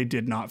clothes, they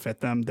did not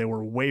fit them. They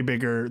were way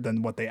bigger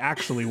than what they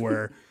actually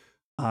were.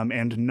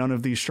 And none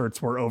of these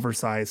shirts were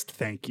oversized.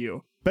 Thank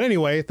you. But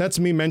anyway, that's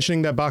me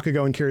mentioning that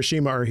Bakugo and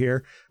Kirishima are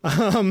here.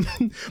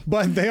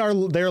 But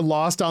they're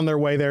lost on their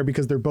way there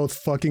because they're both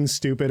fucking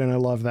stupid, and I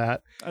love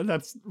that.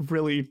 That's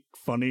really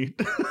funny.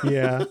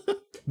 Yeah.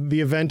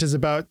 The event is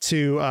about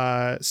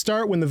to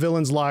start when the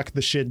villains lock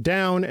the shit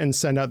down and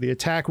send out the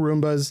attack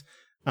Roombas.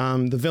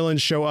 The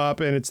villains show up,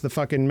 and it's the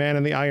fucking man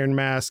in the iron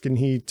mask, and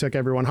he took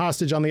everyone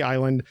hostage on the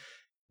island.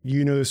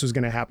 You knew this was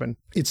going to happen.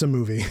 It's a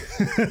movie.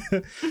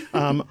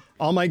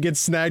 All Might gets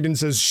snagged and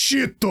says,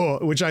 shit,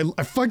 which I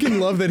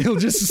fucking love that he'll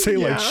just say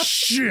like,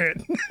 shit.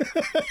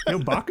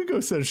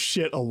 Bakugo says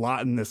shit a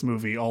lot in this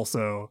movie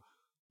also.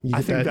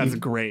 I think that's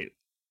great.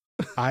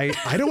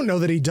 I don't know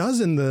that he does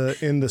in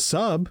the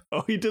sub.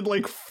 Oh, he did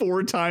like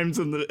 4 times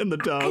in the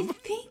dub. I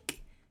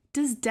think,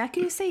 does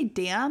Deku say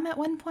damn at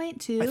one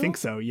point too? I think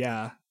so,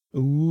 yeah.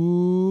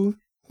 Ooh.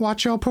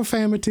 Watch your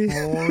profanity.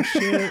 Oh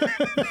shit.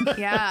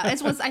 Yeah,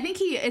 it's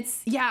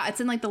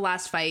in like the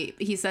last fight.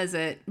 He says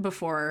it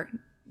before,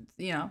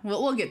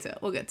 we'll get to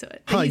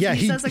it.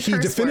 He says a he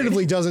curse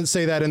definitively word. doesn't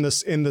say that in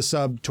the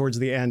sub towards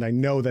the end. I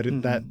know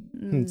that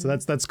so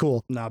that's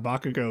cool. Nah,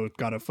 Bakugo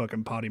got a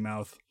fucking potty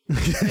mouth.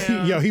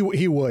 Yeah, he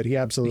would. He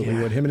absolutely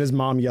would. Him and his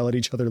mom yell at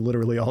each other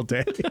literally all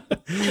day.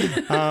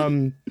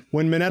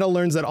 When Mineta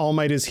learns that All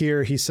Might is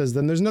here, he says,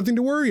 then there's nothing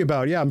to worry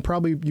about. Yeah,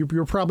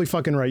 you're probably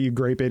fucking right, you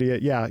grape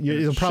idiot. Yeah,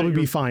 it'll probably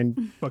be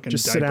fine. Fucking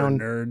just diaper sit down.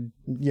 Nerd.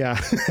 Yeah.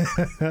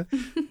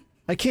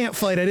 I can't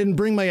fight. I didn't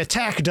bring my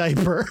attack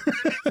diaper.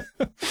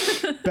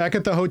 Back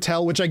at the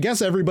hotel, which I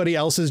guess everybody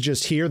else is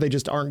just here. They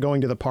just aren't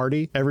going to the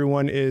party.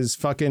 Everyone is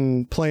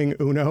fucking playing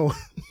Uno.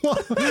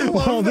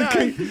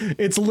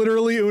 It's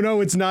literally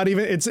Uno. It's not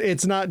even,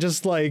 it's not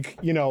just like,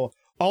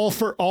 all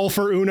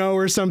for Uno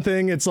or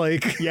something. It's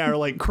like, yeah, or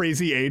like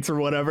Crazy Eights or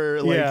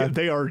whatever. Like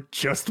they are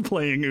just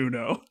playing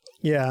Uno.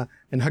 Yeah,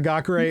 and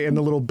Hagakure in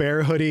the little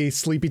bear hoodie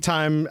sleepy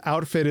time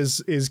outfit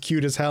is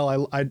cute as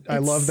hell. I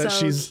love that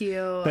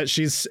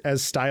she's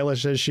as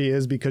stylish as she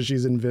is because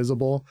she's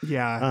invisible.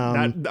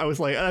 Yeah, I was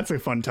like, that's a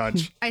fun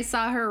touch. I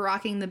saw her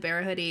rocking the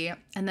bear hoodie,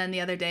 and then the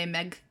other day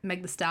Meg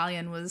the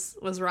Stallion was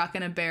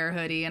rocking a bear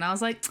hoodie, and I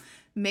was like,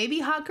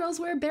 maybe hot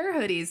girls wear bear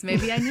hoodies.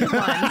 Maybe I need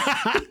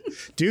one.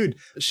 Dude,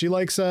 she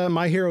likes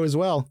My Hero as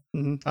well.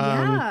 Mm-hmm.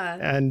 Yeah.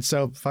 And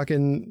so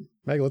fucking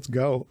Meg, let's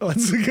go.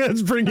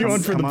 Let's bring you on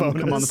for the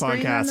bonus. Come on the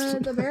podcast. Bring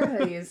on the bear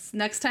hoodies.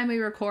 Next time we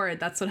record,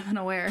 that's what I'm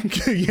gonna wear.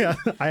 Yeah,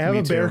 I have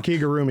a bear too.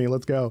 Kigurumi.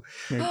 Let's go.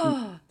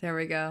 There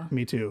we go.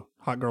 Me too.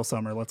 Hot girl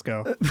summer. Let's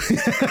go.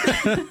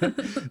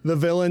 The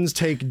villains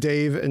take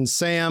Dave and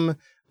Sam.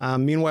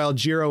 Meanwhile,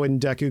 Jiro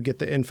and Deku get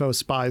the info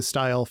spy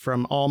style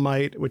from All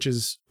Might, which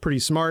is pretty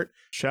smart.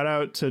 Shout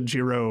out to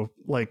Jiro,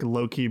 like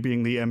low-key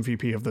being the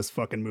MVP of this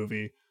fucking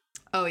movie.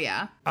 Oh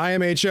yeah.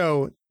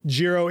 IMHO,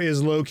 Jiro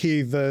is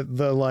low-key the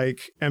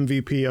like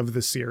MVP of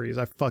the series.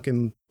 I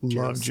fucking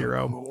love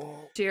Jiro. So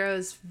cool.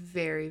 Jiro's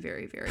very,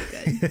 very, very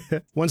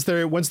good. Once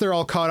they're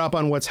all caught up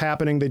on what's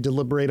happening, they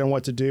deliberate on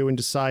what to do and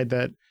decide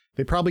that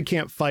they probably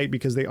can't fight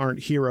because they aren't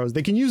heroes.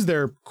 They can use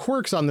their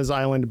quirks on this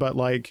island, but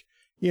like,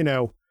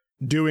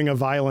 doing a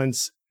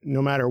violence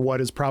no matter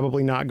what is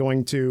probably not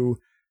going to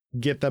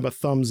get them a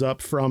thumbs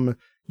up from,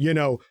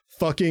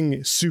 fucking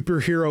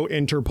superhero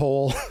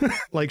Interpol.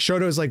 Like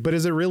Shoto's like, but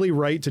is it really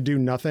right to do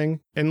nothing?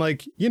 And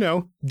like,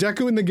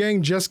 Deku and the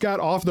gang just got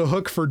off the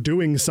hook for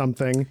doing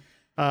something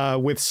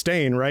with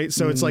Stain, right?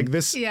 So it's like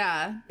this.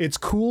 Yeah. It's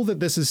cool that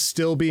this is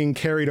still being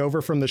carried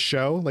over from the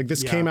show. Like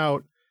this came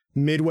out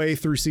midway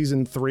through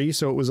season 3.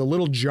 So it was a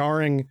little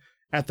jarring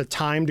at the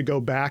time to go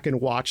back and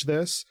watch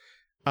this.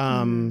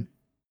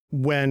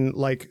 When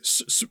like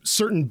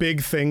certain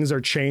big things are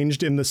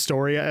changed in the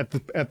story at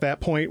that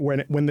point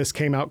when this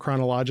came out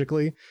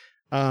chronologically,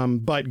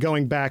 but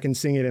going back and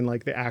seeing it in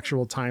like the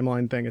actual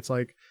timeline thing, it's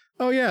like,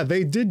 oh yeah,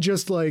 they did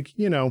just like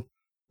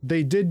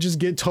they did just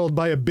get told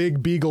by a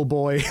big beagle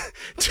boy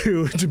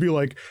to be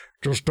like,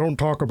 just don't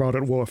talk about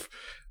it, Wolf,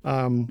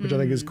 which I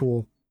think is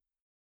cool.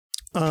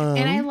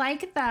 And I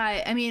like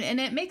that. I mean, and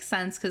it makes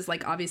sense because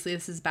like obviously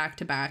this is back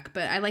to back,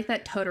 but I like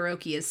that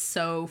Todoroki is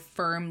so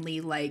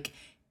firmly like,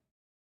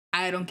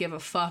 I don't give a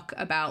fuck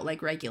about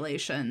like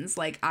regulations.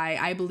 Like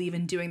I believe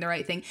in doing the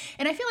right thing.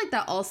 And I feel like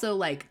that also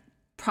like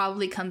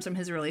probably comes from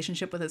his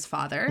relationship with his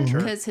father,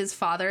 because his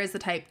father is the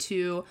type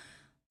to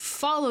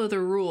follow the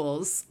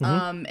rules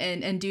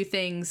and do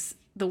things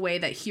the way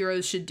that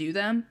heroes should do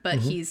them, but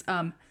he's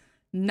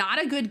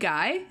not a good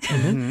guy.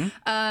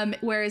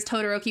 Whereas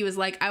Todoroki was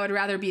like, I would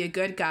rather be a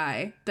good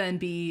guy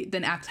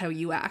than act how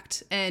you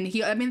act. And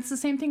it's the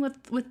same thing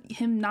with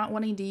him not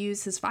wanting to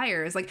use his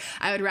fire. It's like,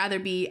 I would rather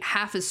be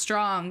half as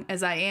strong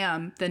as I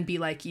am than be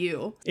like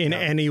you in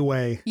any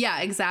way.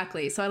 Yeah,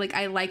 exactly. So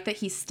I like that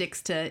he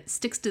sticks to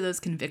those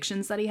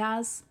convictions that he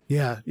has.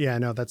 Yeah,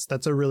 no,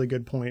 that's a really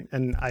good point.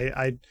 And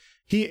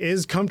he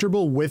is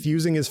comfortable with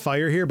using his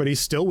fire here, but he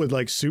still would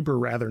like super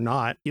rather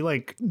not. He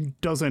like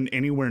doesn't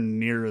anywhere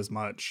near as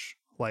much.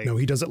 Like, no,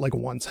 he does it like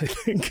once, I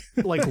think.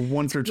 Like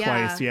once or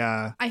twice.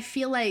 Yeah. I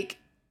feel like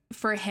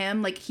for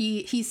him, like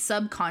he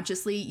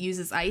subconsciously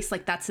uses ice,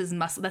 like that's his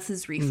muscle, that's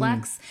his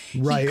reflex.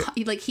 Right.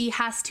 He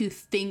has to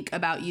think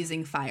about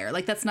using fire.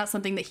 Like that's not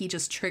something that he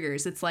just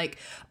triggers. It's like,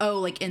 oh,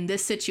 like in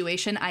this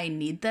situation, I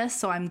need this,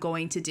 so I'm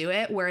going to do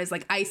it. Whereas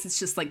like ice, it's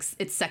just like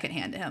it's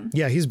secondhand to him.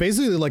 Yeah, he's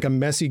basically like a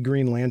messy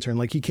Green Lantern.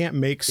 Like he can't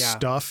make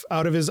stuff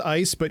out of his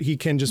ice, but he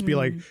can just be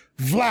like,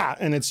 vlah,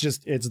 and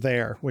it's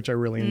there, which I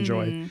really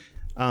enjoy.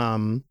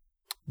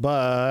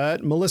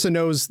 But Melissa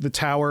knows the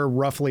tower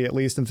roughly, at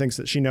least, and thinks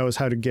that she knows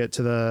how to get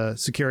to the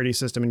security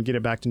system and get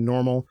it back to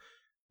normal.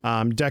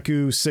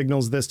 Deku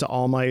signals this to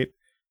All Might,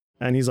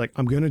 and he's like,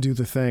 I'm going to do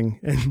the thing.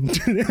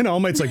 And All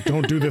Might's like,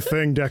 don't do the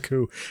thing,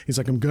 Deku. He's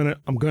like, I'm going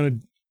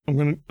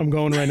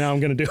right now. I'm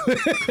going to do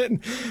it.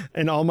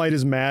 And All Might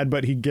is mad,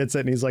 but he gets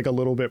it. And he's like a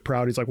little bit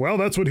proud. He's like, well,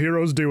 that's what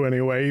heroes do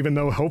anyway, even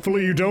though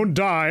hopefully you don't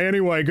die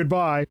anyway.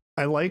 Goodbye.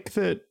 I like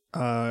that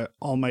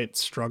All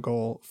Might's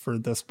struggle for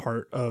this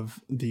part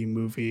of the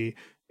movie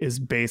is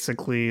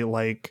basically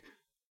like,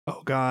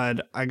 oh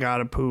God, I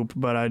gotta poop,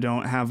 but I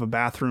don't have a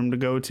bathroom to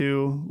go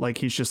to. Like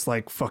he's just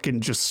like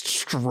fucking just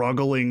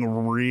struggling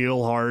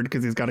real hard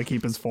because he's got to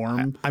keep his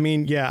form. I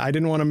mean, yeah, I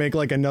didn't want to make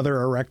like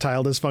another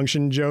erectile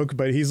dysfunction joke,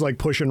 but he's like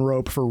pushing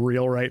rope for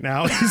real right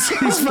now.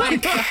 He's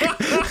like...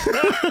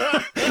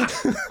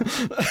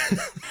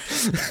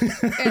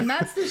 And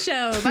that's the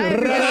show. Bye,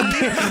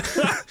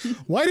 everybody.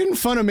 Why didn't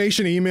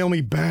Funimation email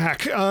me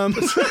back?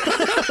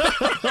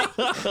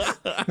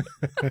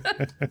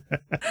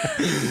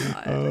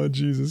 Oh,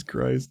 Jesus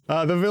Christ.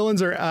 The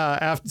villains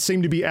are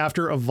seem to be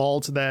after a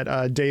vault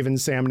that Dave and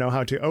Sam know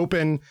how to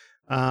open.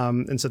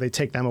 And so they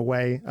take them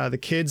away. The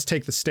kids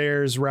take the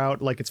stairs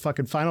route like it's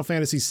fucking Final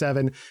Fantasy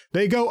VII.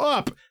 They go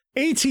up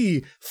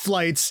 80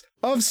 flights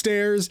of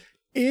stairs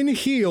in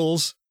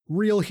heels,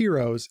 real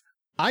heroes.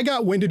 I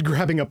got winded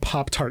grabbing a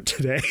Pop-Tart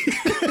today.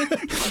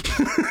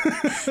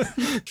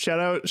 Shout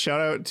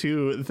out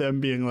to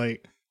them being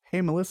like, hey,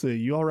 Melissa,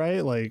 you all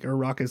right? Like, or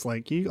Rock is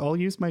like, I'll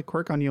use my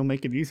quirk on you, I'll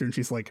make it easier. And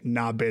she's like,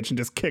 nah, bitch, and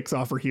just kicks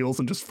off her heels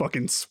and just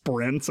fucking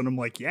sprints. And I'm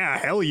like, yeah,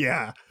 hell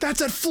yeah.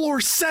 That's at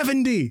floor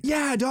 70.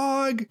 Yeah,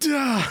 dog.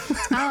 Duh.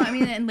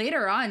 And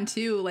later on,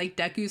 too, like,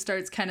 Deku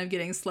starts kind of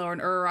getting slower,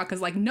 and Uraraka is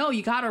like, no,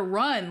 you gotta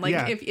run.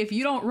 Like, if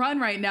you don't run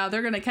right now,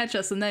 they're gonna catch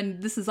us, and then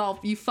this is all,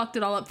 you fucked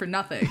it all up for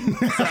nothing.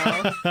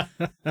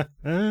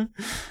 So...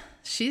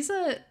 She's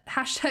a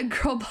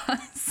 #girl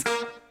boss.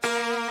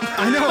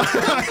 I know.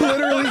 I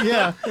literally,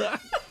 yeah.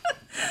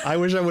 I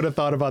wish I would have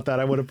thought about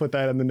that. I would have put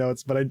that in the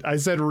notes, but I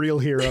said real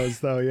heroes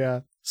though. Yeah.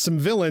 Some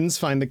villains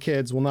find the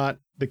kids. Well, not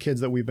the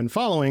kids that we've been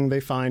following. They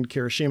find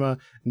Kirishima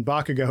and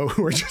Bakugo,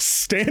 who are just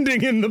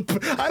standing in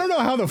the, I don't know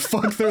how the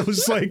fuck they're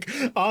just like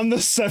on the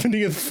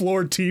 70th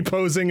floor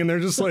T-posing, and they're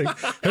just like,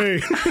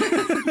 hey,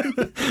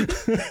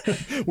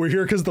 we're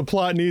here because the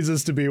plot needs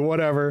us to be,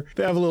 whatever.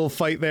 They have a little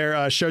fight there.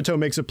 Shoto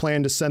makes a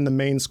plan to send the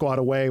main squad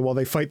away while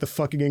they fight the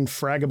fucking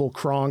fraggable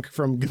Kronk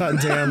from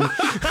goddamn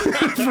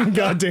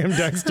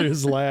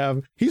Dexter's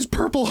lab. He's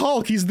Purple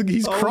Hulk. He's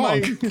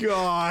Kronk. Oh my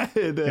God.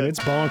 And it's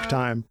bonk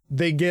time.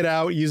 They get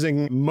out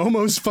using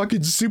Momo's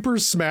fucking Super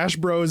Smash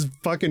Bros.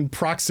 Fucking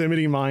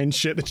proximity mine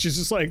shit that she's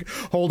just like,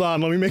 hold on,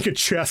 let me make a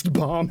chest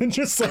bomb, and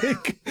just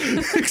like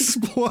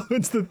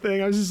explodes the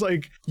thing. I was just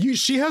like,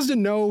 she has to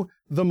know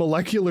the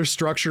molecular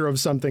structure of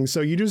something.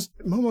 So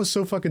Momo's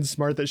so fucking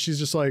smart that she's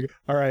just like,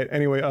 all right,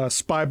 anyway,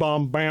 spy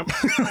bomb, bam.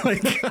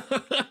 Like,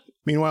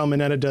 meanwhile,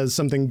 Mineta does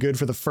something good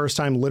for the first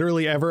time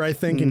literally ever, I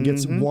think, and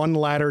gets one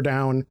ladder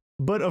down.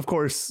 But of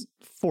course,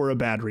 for a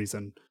bad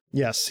reason.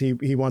 Yes,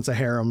 he wants a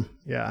harem.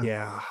 Yeah.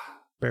 Yeah.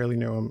 Barely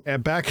knew him.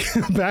 And back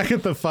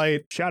at the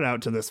fight. Shout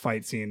out to this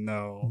fight scene,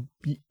 though.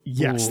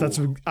 Yes, that's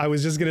what I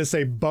was just going to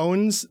say.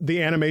 Bones,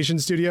 the animation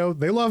studio,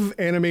 they love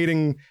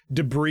animating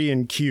debris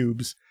in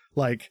cubes.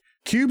 Like,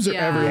 cubes are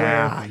everywhere.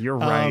 Yeah, you're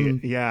right.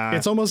 Yeah.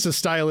 It's almost a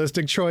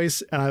stylistic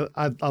choice, and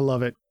I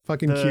love it.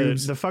 Fucking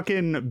cubes. The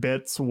fucking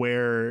bits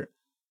where,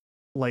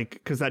 like,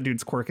 because that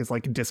dude's quirk is,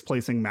 like,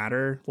 displacing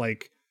matter.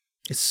 Like,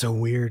 it's so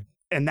weird.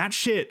 And that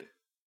shit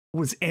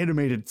was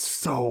animated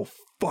so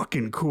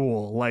fucking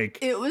cool. Like,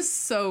 it was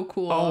so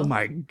cool. Oh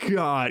my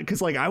God.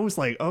 Because like I was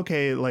like,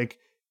 okay, like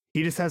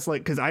he just has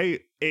like, because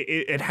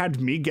it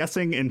had me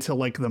guessing until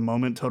like the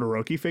moment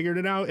Todoroki figured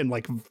it out and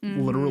like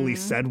literally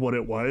said what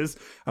it was.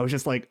 I was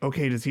just like,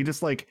 okay, does he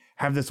just like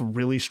have this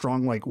really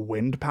strong like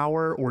wind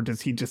power, or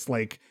does he just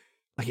like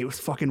it was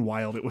fucking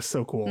wild. It was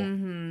so cool.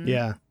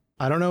 Yeah.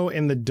 I don't know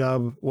in the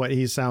dub what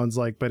he sounds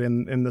like, but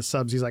in the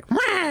subs he's like,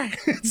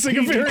 it's like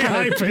a very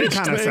high pitched It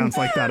kind of sounds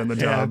like that in the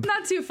dub.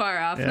 Not too far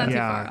off. Not too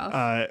far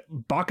off.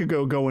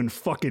 Bakugo going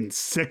fucking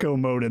sicko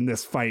mode in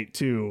this fight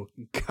too.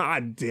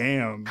 God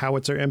damn.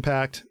 Howitzer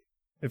impact.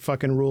 It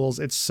fucking rules.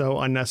 It's so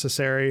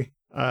unnecessary.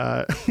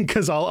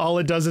 Because all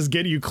it does is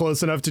get you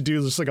close enough to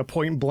do just like a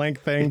point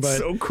blank thing. It's but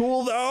so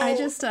cool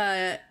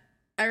though.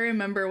 I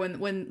remember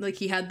when like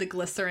he had the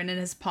glycerin in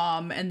his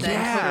palm and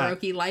then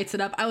Todoroki lights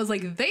it up. I was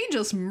like, they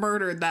just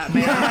murdered that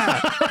man.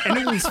 Yeah. And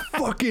it was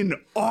fucking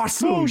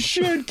awesome. oh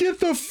shit, get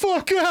the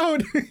fuck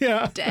out.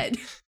 Yeah. Dead.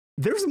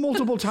 There's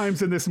multiple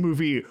times in this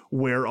movie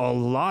where a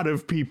lot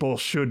of people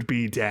should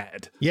be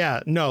dead.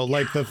 Yeah, no,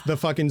 like the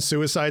fucking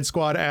Suicide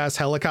Squad ass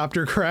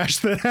helicopter crash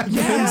that happens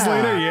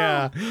later.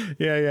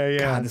 Yeah.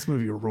 God, this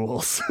movie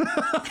rules.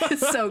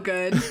 It's so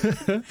good.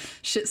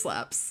 Shit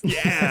slaps.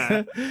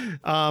 Yeah.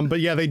 But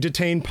yeah, they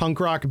detain Punk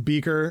Rock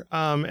Beaker,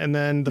 and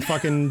then the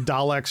fucking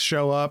Daleks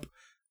show up.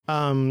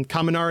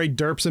 Kaminari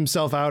derps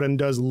himself out and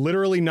does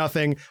literally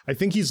nothing. I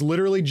think he's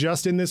literally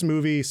just in this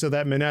movie so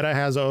that Mineta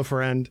has a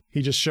friend.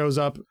 He just shows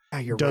up,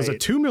 does a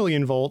 2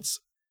 million volts,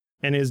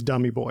 and is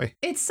dummy boy.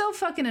 It's so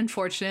fucking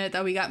unfortunate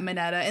that we got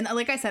Mineta. And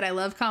like I said, I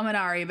love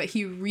Kaminari, but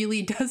he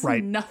really does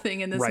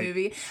nothing in this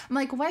movie. I'm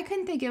like, why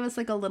couldn't they give us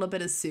like a little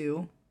bit of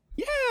Sue?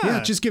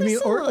 Yeah, just give me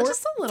just a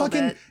little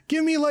fucking bit.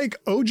 Give me like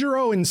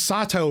Ojiro and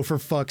Sato for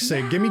fuck's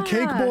sake. Give me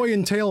Cake Boy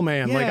and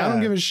Tailman. Like I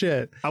don't give a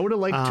shit. I would have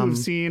liked to have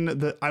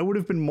seen I would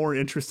have been more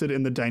interested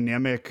in the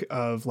dynamic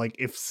of like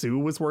if Sue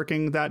was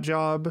working that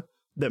job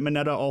that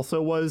Mineta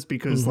also was,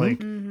 because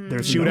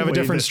she would have a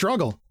different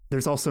struggle.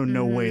 There's also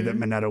no way that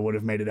Mineta would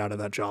have made it out of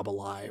that job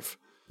alive.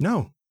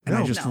 No. And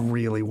I just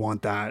really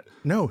want that.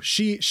 No,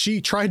 she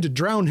tried to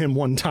drown him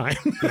one time.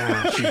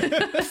 Yeah, she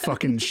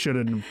fucking should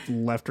have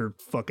left her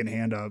fucking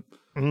hand up.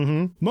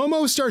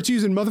 Momo starts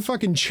using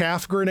motherfucking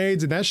chaff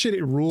grenades, and that shit,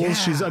 it rules. Yeah.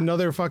 She's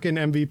another fucking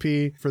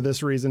MVP for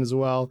this reason as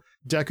well.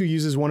 Deku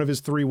uses one of his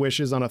 3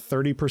 wishes on a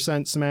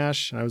 30%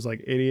 smash. I was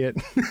like, idiot.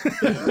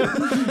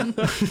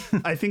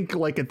 I think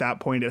like at that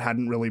point it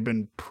hadn't really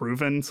been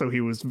proven, so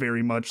he was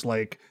very much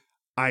like,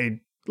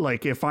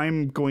 if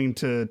I'm going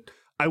to,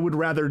 I would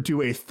rather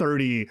do a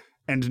 30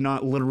 and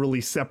not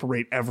literally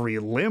separate every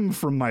limb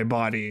from my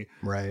body,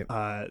 Right.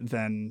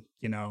 Than,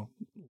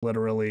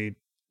 literally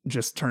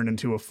just turn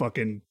into a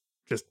fucking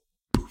just.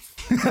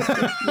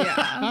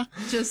 Yeah,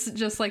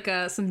 just like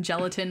some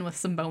gelatin with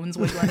some bones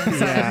wiggling inside.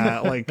 Yeah,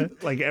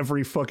 like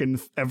every fucking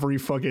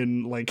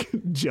like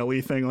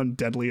jelly thing on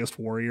Deadliest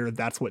Warrior.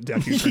 That's what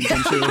Deku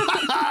turns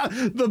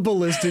into. The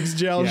ballistics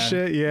gel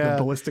shit. Yeah,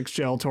 the ballistics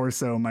gel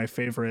torso. My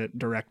favorite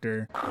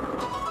director.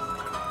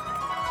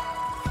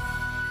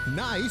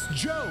 Nice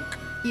joke.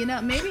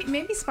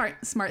 Maybe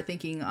smart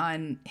thinking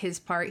on his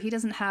part. He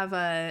doesn't have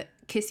a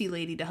kissy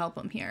lady to help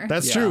him here.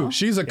 That's true.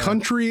 She's a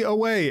country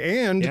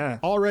away and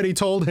already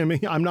told him,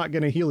 I'm not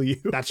going to heal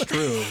you. That's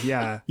true.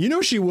 Yeah.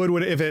 She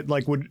would if it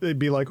like would it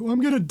be like, oh,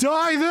 I'm going to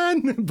die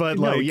then. But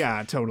no,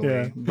 yeah, totally.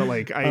 Yeah. But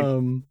like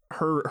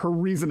her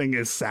reasoning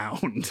is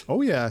sound.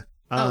 Oh yeah.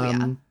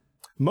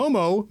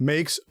 Momo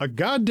makes a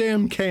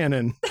goddamn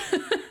cannon.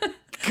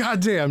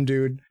 Goddamn,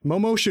 dude.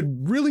 Momo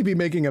should really be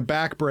making a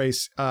back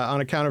brace on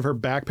account of her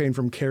back pain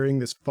from carrying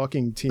this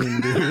fucking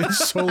team, dude.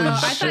 It's holy shit.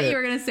 I thought you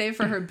were going to say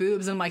for her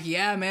boobs. I'm like,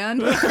 yeah, man.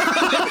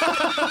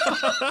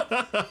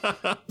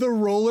 The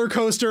roller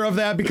coaster of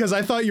that, because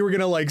I thought you were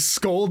going to like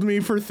scold me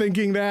for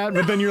thinking that.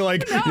 But then you're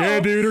like, yeah,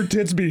 dude, her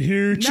tits be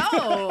huge.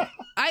 No,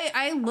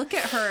 I look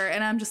at her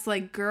and I'm just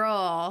like,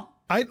 girl.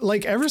 I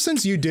like ever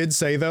since you did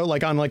say though,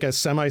 like on like a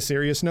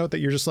semi-serious note, that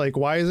you're just like,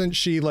 why isn't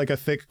she like a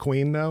thick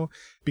queen though?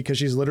 Because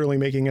she's literally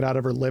making it out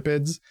of her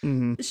lipids.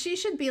 Mm-hmm. She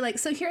should be like,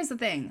 so here's the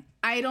thing.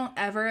 I don't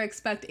ever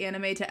expect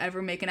anime to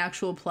ever make an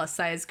actual plus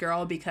size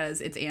girl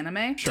because it's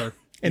anime. Sure.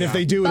 And if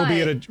they do, it'll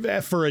be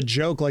for a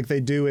joke like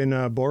they do in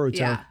Boruto.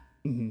 Yeah.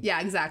 Mm-hmm. Yeah,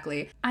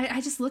 exactly.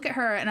 I just look at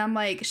her and I'm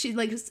like, she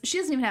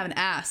doesn't even have an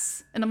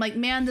ass. And I'm like,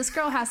 man, this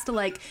girl has to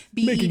like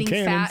be eating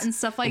fat and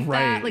stuff like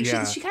that. Like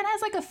she kind of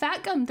has like a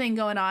fat gum thing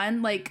going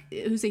on, like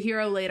who's a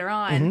hero later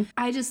on. Mm-hmm.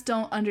 I just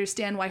don't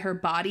understand why her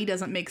body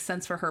doesn't make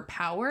sense for her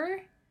power.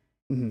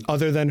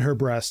 Other than her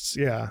breasts,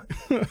 yeah.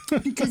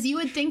 Because you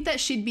would think that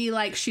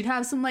she'd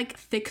have some like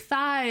thick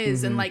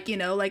thighs and like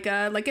like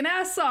an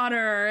ass on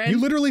her. And you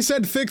literally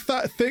said thick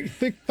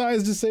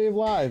thighs to save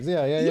lives.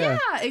 Yeah,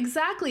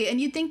 exactly. And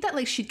you'd think that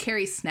like she'd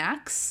carry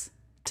snacks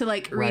to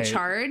like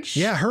recharge.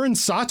 Yeah, her and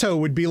Sato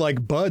would be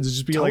like buds.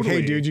 Just be like,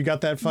 hey, dude, you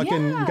got that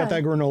fucking you got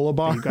that granola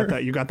bar.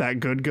 You got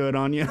that good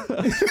on you.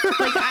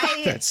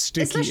 That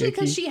sticky, especially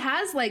because she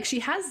has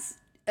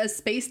a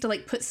space to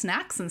like put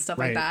snacks and stuff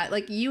like that.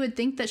 Like you would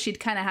think that she'd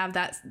kind of have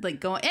that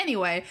like going.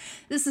 Anyway,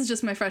 this is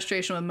just my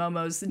frustration with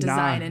Momo's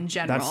design in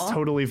general. That's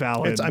totally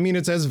valid.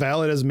 It's as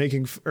valid as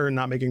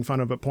not making fun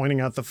of, but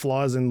pointing out the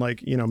flaws in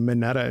like,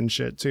 Mineta and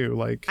shit too.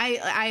 Like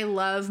I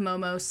love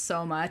Momo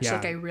so much.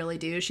 Like I really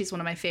do. She's one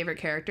of my favorite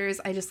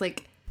characters. I just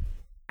like,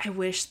 I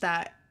wish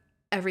that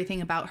everything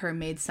about her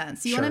made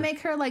sense. You want to make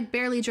her like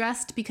barely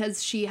dressed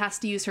because she has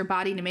to use her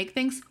body to make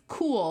things?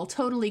 Cool.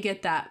 Totally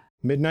get that.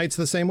 Midnight's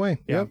the same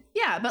way. Yeah. Yep.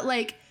 Yeah, but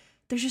like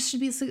there just should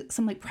be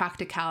some like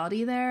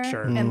practicality there.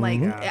 Sure. And like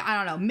Yeah. I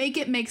don't know, make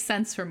it make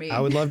sense for me. I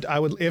would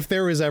if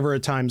there was ever a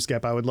time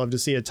skip, I would love to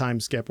see a time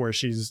skip where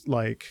she's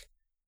like,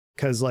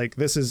 because like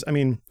this is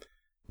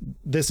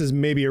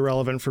maybe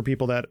irrelevant for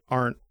people that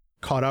aren't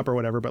caught up or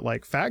whatever, but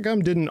like Fat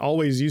Gum didn't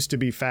always used to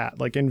be fat.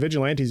 Like in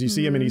Vigilantes, you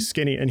see him and he's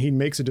skinny and he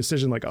makes a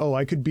decision like, oh,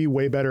 I could be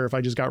way better if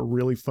I just got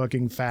really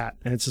fucking fat.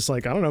 And it's just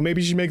like, I don't know,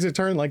 maybe she makes a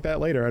turn like that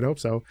later. I'd hope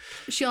so.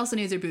 She also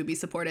needs her boobies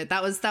supported.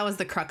 That was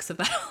the crux of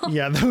that.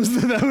 Yeah, that was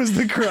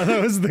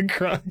the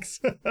crux.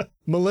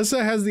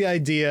 Melissa has the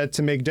idea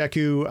to make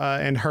Deku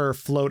and her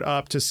float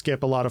up to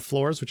skip a lot of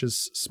floors, which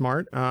is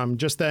smart.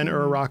 Just then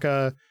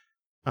Uraraka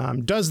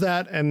does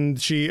that,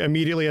 and she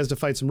immediately has to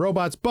fight some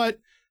robots, but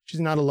she's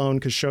not alone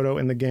because Shoto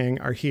and the gang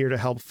are here to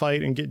help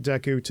fight and get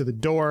Deku to the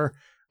door,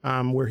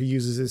 where he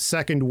uses his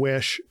second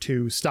wish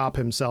to stop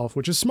himself,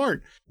 which is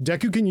smart.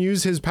 Deku can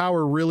use his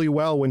power really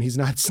well when he's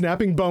not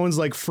snapping bones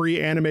like free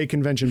anime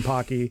convention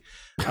Pocky.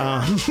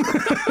 Oh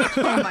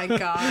my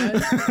God.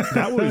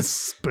 That was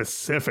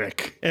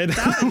specific. And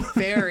That was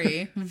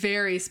very,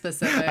 very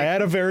specific. I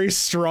had a very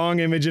strong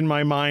image in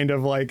my mind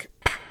of like,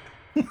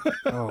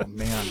 Oh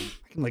man,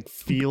 I can like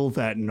feel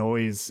that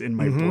noise in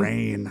my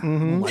brain. I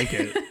don't like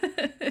it.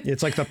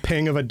 it's like the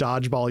ping of a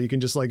dodgeball. You can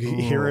just like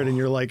hear it in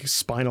your like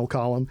spinal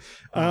column.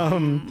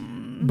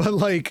 But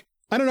like,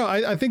 I don't know.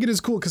 I think it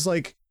is cool because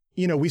like,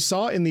 you know, we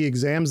saw in the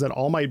exams that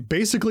All Might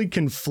basically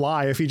can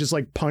fly if he just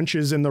like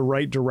punches in the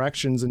right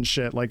directions and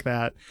shit like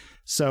that.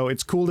 So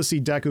it's cool to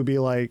see Deku be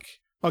like,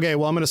 okay,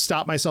 well, I'm going to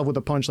stop myself with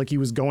a punch like he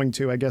was going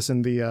to, I guess,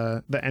 in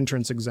the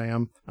entrance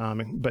exam.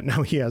 But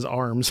now he has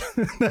arms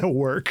that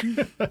work.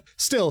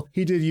 Still,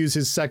 he did use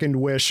his second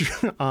wish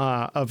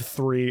of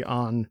 3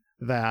 on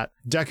that.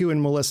 Deku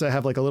and Melissa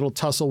have like a little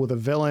tussle with a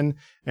villain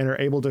and are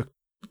able to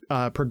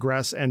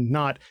progress and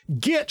not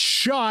get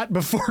shot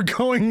before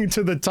going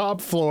to the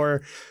top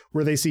floor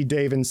where they see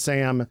Dave and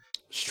Sam.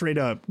 Straight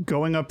up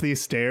going up these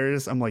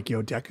stairs, I'm like,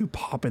 yo, Deku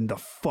popping the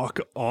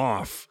fuck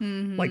off.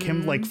 Like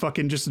him like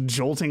fucking just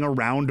jolting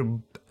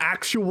around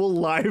actual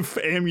live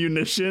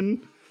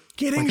ammunition.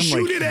 Getting Like, I'm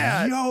shooted like,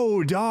 at.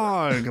 yo,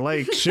 dog.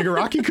 Like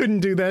Shigaraki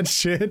couldn't do that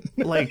shit.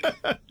 like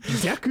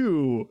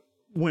Deku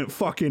went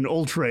fucking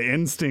Ultra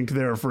Instinct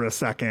there for a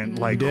second.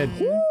 Like did.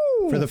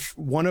 whoo. For the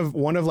one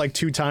of like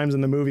 2 times in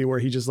the movie where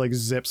he just like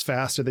zips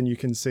faster than you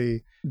can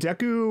see.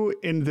 Deku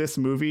in this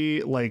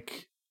movie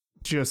like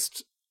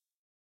just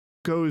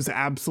goes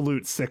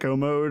absolute sicko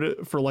mode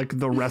for like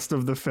the rest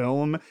of the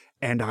film,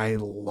 and I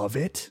love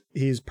it.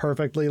 He's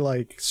perfectly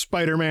like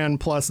Spider-Man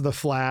plus the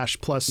Flash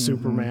plus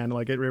Superman.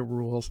 Like it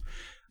rules.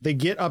 They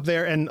get up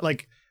there and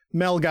like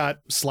Mel got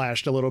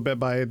slashed a little bit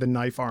by the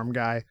knife arm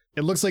guy.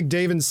 It looks like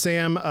Dave and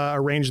Sam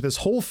arranged this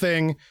whole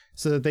thing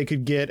so that they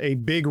could get a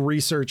big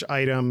research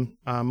item.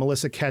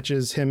 Melissa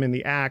catches him in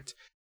the act.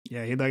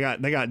 Yeah, they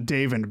got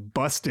Dave and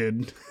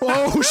busted.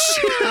 Oh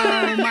shit!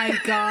 Oh my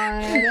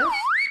God.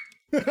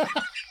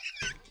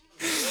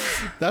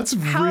 That's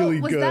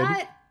really was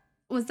good.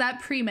 Was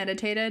that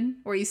premeditated?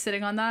 Were you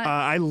sitting on that?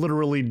 I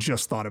literally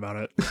just thought about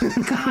it.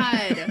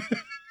 God.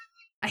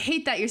 I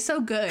hate that. You're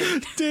so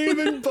good. Dave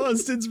and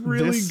Busted's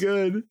really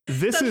good.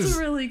 This That's is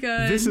really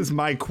good. This is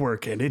my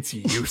quirk, and it's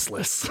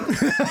useless.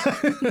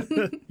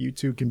 You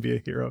too can be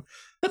a hero.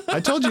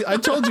 I told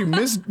you,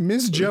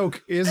 Miss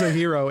Joke is a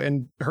hero,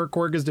 and her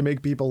quirk is to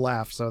make people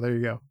laugh. So there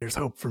you go. There's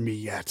hope for me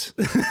yet.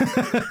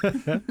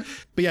 But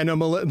yeah, no,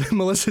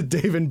 Melissa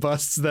Dave and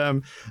busts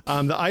them.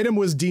 The item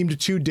was deemed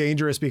too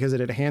dangerous because it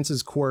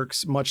enhances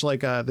quirks, much like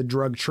the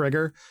drug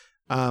trigger,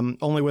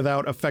 only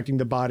without affecting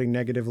the body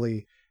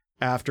negatively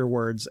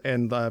afterwards.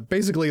 And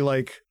basically,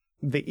 like,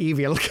 the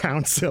evil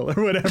council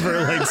or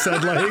whatever like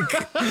said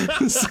like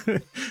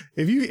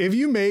if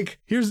you make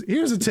here's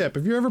a tip: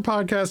 if you're ever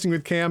podcasting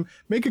with Cam,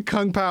 make a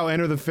Kung Pao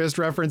Enter the Fist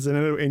reference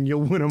and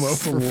you'll win him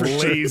over for sure.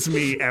 Lays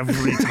me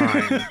every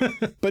time.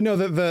 But no,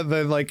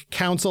 the like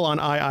council on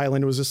I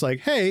Island was just like,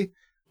 hey,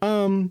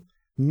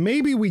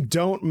 maybe we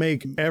don't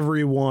make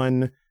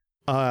everyone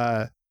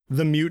the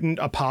mutant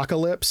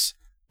apocalypse.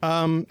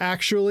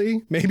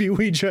 Actually, maybe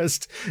we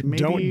just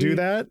don't do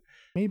that.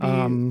 Maybe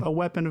a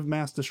weapon of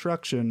mass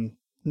destruction,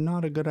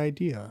 not a good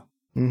idea.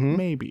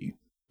 Maybe.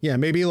 Yeah,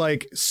 maybe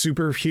like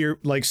superhero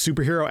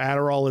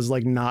Adderall is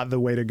like not the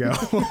way to go.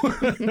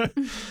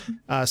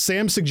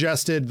 Sam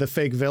suggested the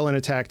fake villain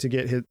attack to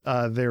get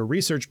their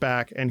research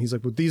back, and he's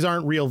like, "Well, these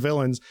aren't real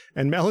villains."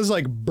 And Mel is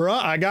like,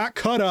 "Bruh, I got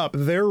cut up.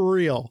 They're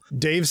real."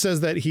 Dave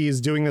says that he's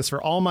doing this for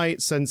All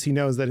Might since he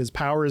knows that his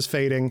power is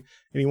fading,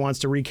 and he wants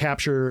to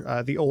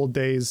recapture the old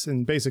days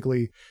and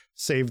basically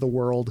save the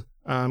world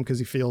because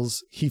he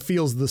feels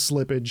the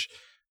slippage.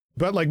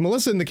 But like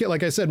Melissa and the kid,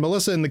 like I said,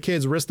 Melissa and the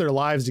kids risk their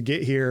lives to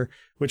get here,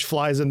 which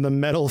flies in the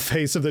metal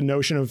face of the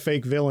notion of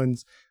fake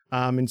villains.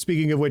 And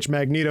speaking of which,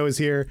 Magneto is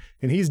here,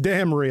 and he's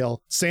damn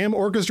real. Sam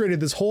orchestrated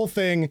this whole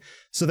thing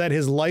so that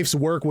his life's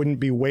work wouldn't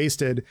be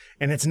wasted.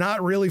 And it's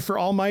not really for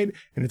All Might,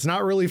 and it's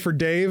not really for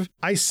Dave.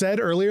 I said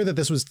earlier that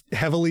this was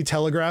heavily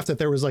telegraphed, that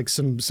there was like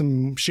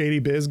some shady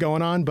biz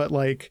going on, but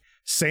like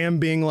Sam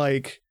being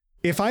like,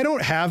 if I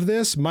don't have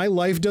this, my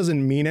life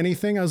doesn't mean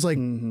anything. I was like,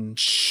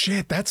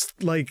 shit, that's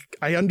like,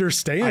 I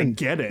understand. I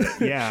get it.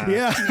 Yeah.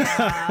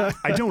 Yeah.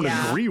 I don't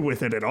agree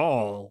with it at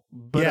all,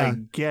 but I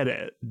get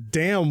it.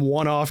 Damn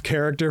one-off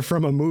character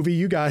from a movie.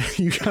 You got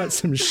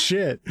some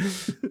shit.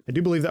 I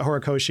do believe that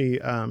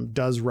Horikoshi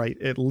does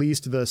write at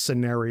least the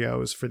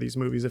scenarios for these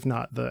movies, if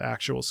not the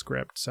actual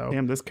script. So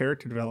damn, this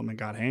character development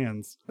got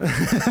hands.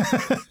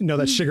 No,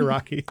 that's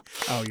Shigaraki.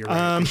 Oh, you're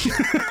right.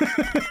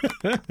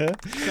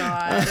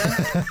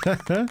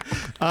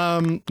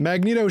 God.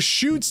 Magneto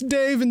shoots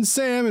Dave and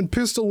Sam and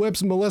pistol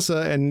whips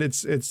Melissa, and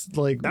it's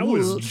like that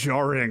was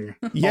jarring.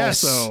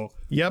 Yes. Also.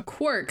 Yep.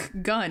 Quirk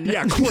gun.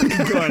 Yeah, Quirk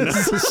gun.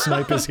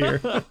 Snipe is here.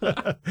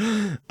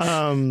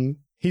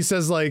 He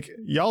says, like,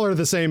 y'all are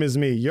the same as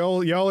me.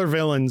 Y'all are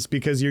villains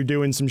because you're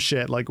doing some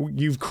shit. Like,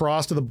 you've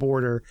crossed the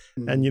border.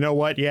 And you know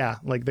what? Yeah,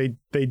 like they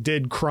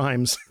did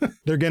crimes.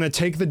 They're going to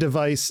take the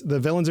device. The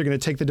villains are going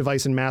to take the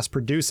device and mass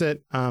produce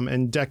it.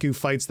 And Deku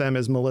fights them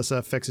as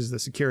Melissa fixes the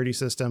security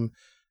system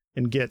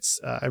and gets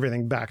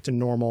everything back to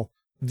normal.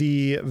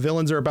 The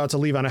villains are about to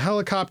leave on a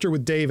helicopter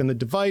with Dave and the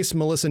device.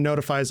 Melissa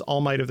notifies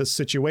All Might of the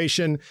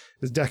situation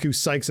as Deku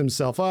psychs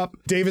himself up.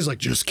 Dave is like,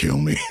 just kill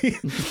me.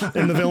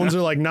 And the villains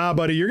are like, nah,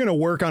 buddy, you're going to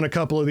work on a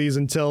couple of these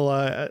until,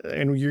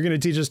 and you're going to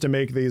teach us to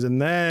make these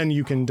and then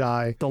you can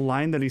die. The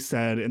line that he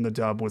said in the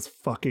dub was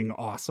fucking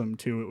awesome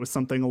too. It was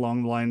something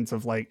along the lines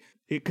of like,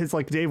 because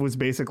like Dave was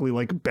basically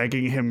like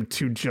begging him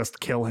to just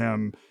kill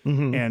him.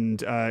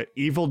 And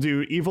Evil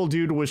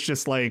Dude was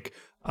just like,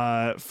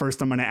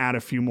 first I'm gonna add a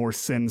few more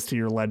sins to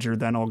your ledger,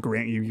 then I'll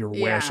grant you your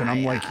wish. And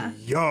I'm like,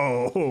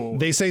 yo,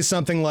 they say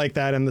something like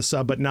that in the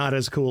sub, but not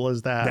as cool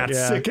as that.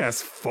 That's sick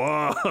as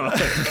fuck.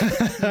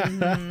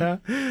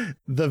 The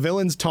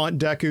villains taunt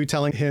Deku,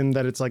 telling him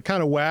that it's like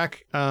kind of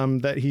whack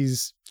that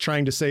he's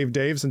trying to save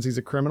Dave since he's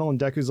a criminal, and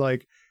Deku's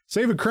like,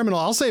 save a criminal,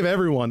 I'll save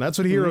everyone. That's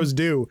what heroes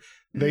do.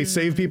 They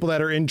save people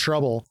that are in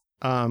trouble.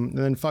 And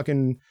then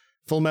fucking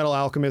Full Metal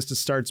Alchemist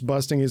starts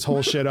busting his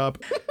whole shit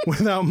up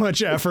without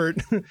much effort.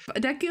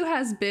 Deku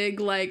has big,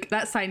 like,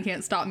 that sign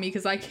can't stop me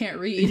because I can't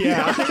read.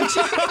 Yeah.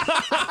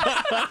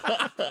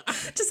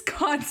 Just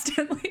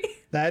constantly.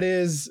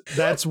 That's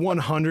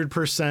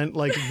 100%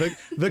 like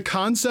the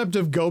concept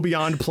of Go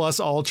Beyond plus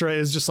Ultra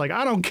is just like,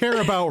 I don't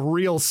care about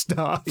real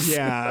stuff.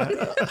 Yeah.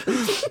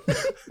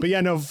 But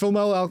yeah, no, Full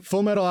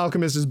Metal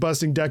Alchemist is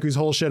busting Deku's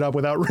whole shit up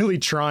without really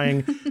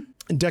trying.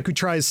 Deku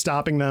tries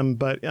stopping them,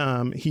 but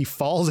he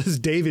falls as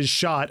Dave is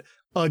shot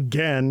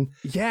again.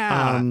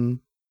 Yeah.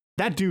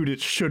 That dude, it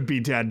should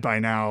be dead by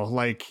now.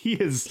 Like, he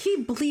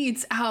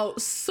bleeds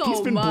out so much.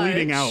 He's been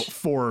bleeding out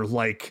for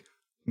like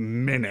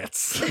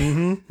minutes.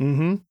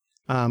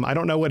 I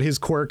don't know what his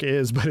quirk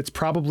is, but it's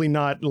probably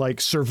not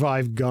like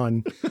survive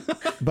gun.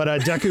 But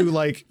Deku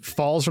like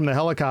falls from the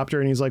helicopter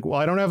and he's like, well,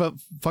 I don't have a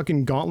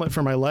fucking gauntlet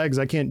for my legs.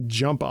 I can't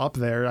jump up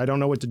there. I don't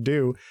know what to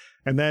do.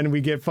 And then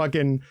we get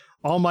fucking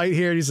All Might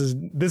here. And he says,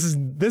 this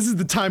is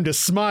the time to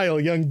smile,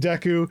 young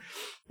Deku.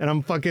 And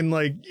I'm fucking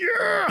like,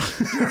 yeah,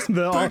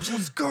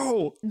 let's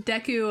go.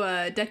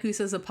 Deku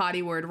says a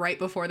potty word right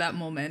before that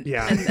moment.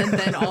 Yeah. And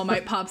then All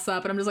Might pops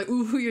up and I'm just like,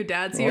 ooh, your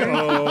dad's here.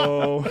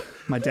 Oh,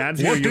 my dad's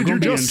here. You're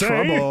going to be in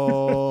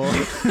trouble.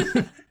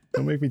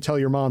 Don't make me tell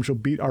your mom. She'll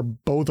beat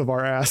both of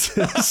our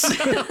asses.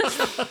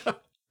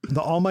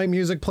 The All Might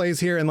music plays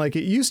here, and like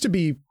it used to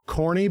be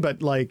corny,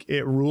 but like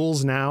it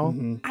rules now.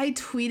 I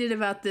tweeted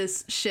about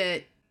this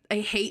shit. I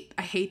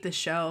hate this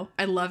show.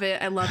 I love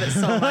it. I love it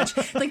so much.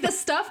 Like the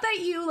stuff that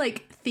you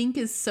like think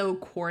is so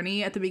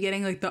corny at the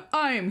beginning, like the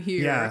I'm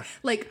here. Yeah.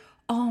 Like,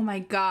 oh my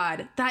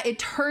God, that it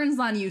turns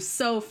on you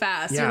so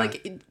fast. Yeah. You're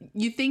like,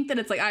 you think that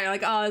it's like,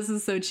 oh, this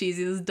is so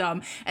cheesy, this is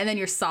dumb. And then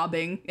you're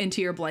sobbing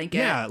into your blanket.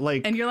 Yeah,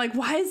 like, and you're like,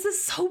 why is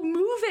this so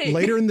moving?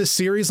 Later in the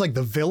series, like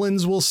the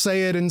villains will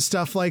say it and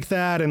stuff like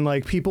that. And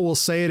like people will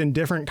say it in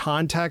different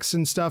contexts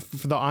and stuff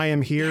for the I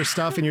am here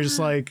stuff. And you're just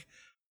like,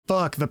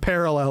 fuck the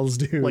parallels,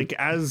 dude. Like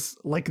as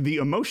like the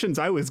emotions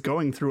I was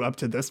going through up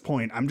to this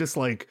point, I'm just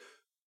like,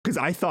 because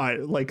I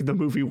thought like the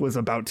movie was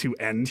about to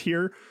end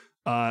here.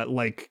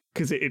 Like,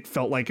 because it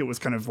felt like it was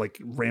kind of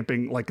like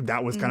ramping, like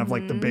that was kind of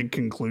like the big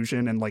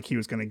conclusion, and like he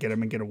was going to get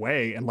him and get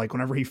away. And like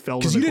whenever he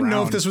fell to the ground, because you didn't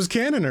know if this was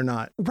canon or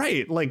not,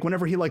 right? Like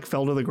whenever he like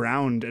fell to the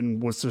ground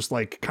and was just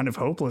like kind of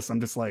hopeless, I'm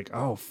just like,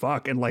 oh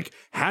fuck, and like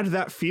had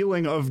that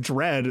feeling of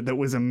dread that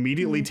was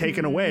immediately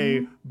taken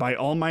away by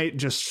All Might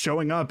just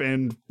showing up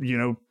and, you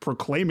know,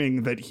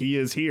 proclaiming that he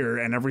is here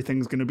and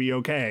everything's going to be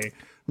okay.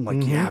 I'm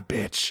like, yeah,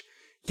 bitch,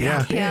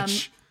 yeah,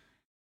 bitch.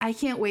 I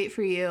can't wait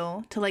for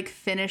you to like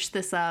finish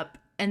this up,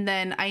 and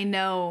then I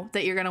know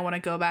that you're gonna want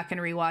to go back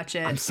and rewatch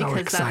it. I'm so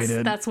because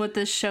excited. That's what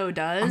this show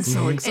does. I'm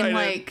so excited. And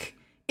like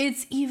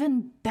it's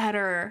even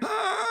better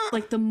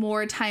like the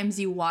more times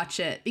you watch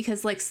it,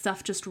 because like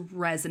stuff just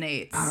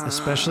resonates.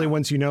 Especially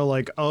once you know,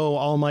 like, oh,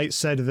 All Might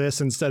said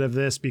this instead of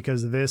this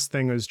because this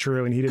thing was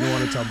true and he didn't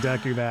want to tell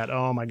Deku that.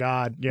 Oh my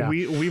God. Yeah.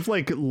 We've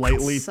like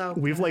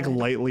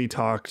lightly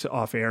talked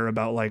off air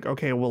about like,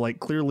 okay, well, like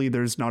clearly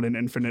there's not an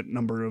infinite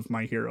number of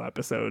My Hero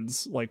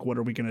episodes. Like, what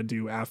are we gonna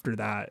do after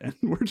that? And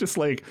we're just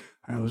like,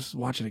 all right, let's just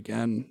watch it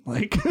again.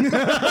 Like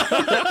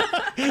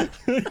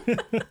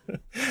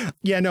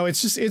yeah, no,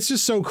 it's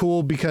just so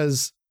cool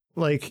because,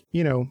 like,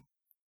 you know,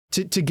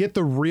 to get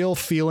the real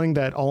feeling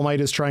that All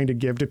Might is trying to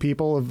give to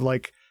people of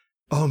like,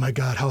 oh my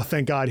God, oh,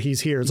 thank God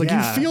he's here. It's like,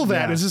 you feel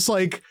that. Yeah. It's just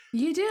like,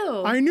 you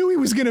do. I knew he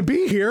was going to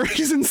be here.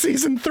 He's in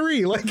season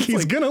 3. Like, he's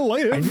like, going to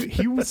live.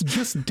 He was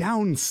just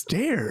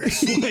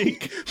downstairs.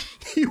 Like,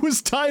 he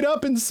was tied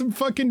up in some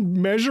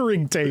fucking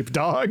measuring tape,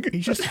 dog.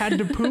 He just had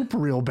to poop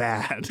real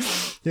bad.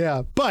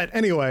 Yeah. But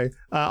anyway,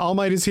 All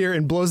Might is here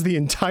and blows the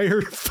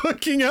entire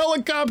fucking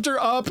helicopter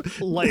up,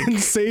 like, and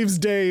saves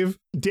Dave.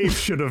 Dave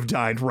should have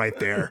died right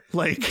there.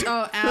 Like,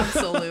 oh,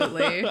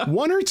 absolutely.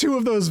 One or two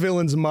of those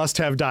villains must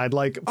have died.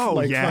 Like,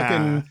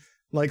 fucking,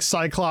 like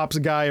Cyclops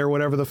guy or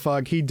whatever the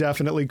fuck. He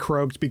definitely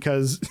croaked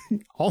because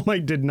All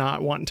Might did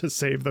not want to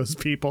save those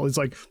people. He's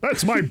like,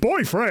 that's my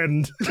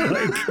boyfriend.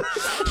 Like,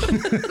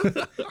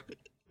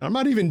 I'm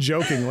not even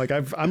joking. Like,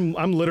 I'm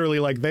literally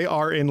like, they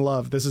are in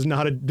love. This is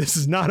not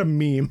a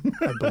meme.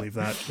 I believe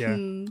that.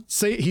 Yeah.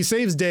 He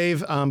saves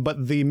Dave,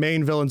 but the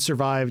main villain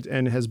survived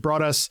and has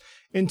brought us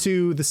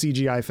into the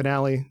CGI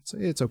finale. So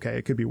it's okay.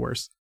 It could be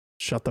worse.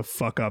 Shut the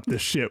fuck up.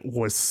 This shit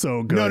was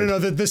so good. No.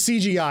 The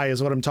CGI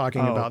is what I'm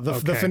talking about.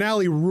 The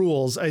finale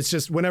rules. It's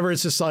just whenever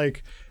it's just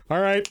like, all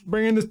right,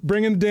 bring in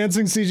the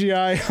dancing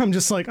CGI. I'm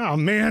just like, oh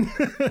man.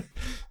 But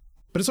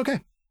it's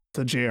okay.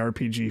 The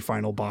JRPG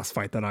final boss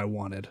fight that I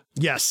wanted.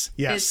 Yes.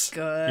 It's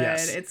good.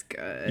 Yes. It's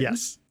good.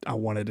 Yes. I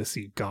wanted to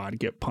see God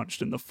get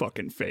punched in the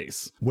fucking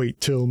face. Wait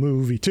till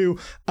movie 2.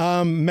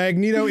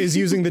 Magneto is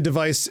using the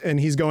device and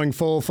he's going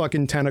full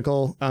fucking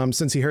tentacle.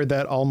 Since he heard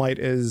that All Might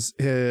is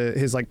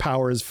his like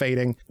power is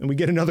fading, and we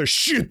get another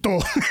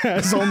shito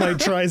as All Might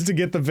tries to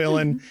get the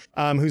villain,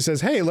 who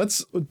says, "Hey,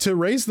 to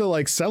raise the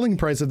like selling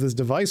price of this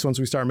device once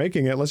we start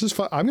making it. Let's just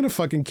I'm gonna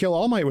fucking kill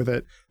All Might with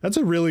it." That's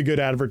a really good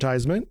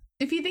advertisement.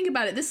 If you think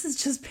about it, this has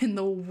just been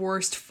the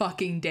worst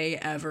fucking day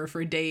ever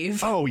for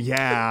Dave. Oh,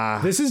 yeah.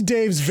 This is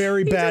Dave's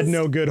very bad,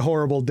 no good,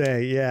 horrible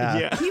day.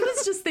 Yeah. He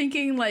was just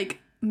thinking like,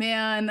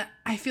 man,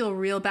 I feel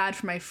real bad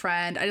for my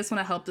friend. I just want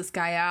to help this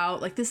guy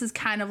out. Like, this is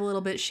kind of a little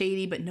bit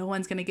shady, but no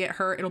one's going to get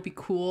hurt. It'll be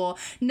cool.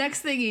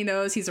 Next thing he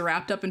knows, he's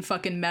wrapped up in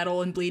fucking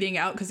metal and bleeding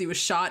out because he was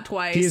shot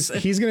twice.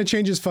 He's going to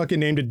change his fucking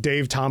name to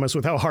Dave Thomas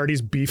with how hard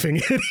he's beefing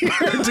it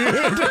here,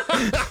 dude.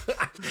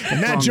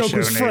 And that joke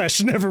was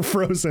fresh, never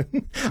frozen.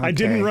 Okay. I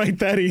didn't write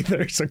that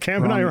either. So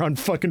Cam and I are on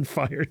fucking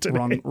fire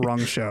today. Wrong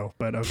show,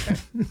 but okay.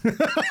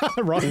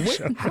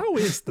 Show. How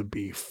is the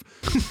beef?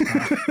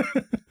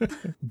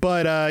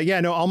 But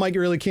yeah, no, All Might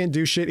really can't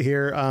do shit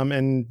here.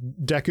 And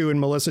Deku and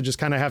Melissa just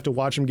kind of have to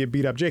watch him get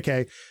beat up.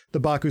 JK, the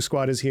Baku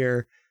squad is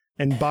here.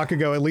 And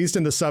Bakugo, at least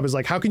in the sub, is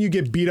like, how can you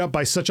get beat up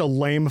by such a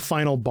lame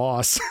final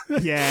boss?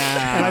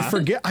 Yeah. And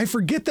I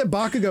forget that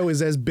Bakugo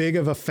is as big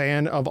of a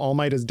fan of All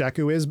Might as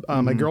Deku is.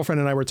 My girlfriend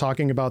and I were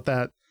talking about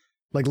that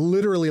like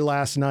literally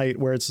last night,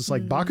 where it's just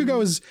like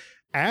Bakugo is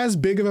as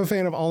big of a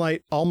fan of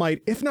All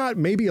Might, if not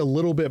maybe a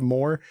little bit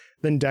more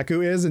than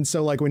Deku is. And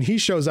so like when he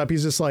shows up,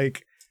 he's just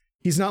like,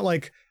 he's not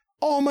like,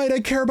 All Might, I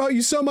care about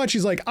you so much.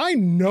 He's like, I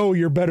know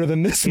you're better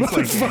than this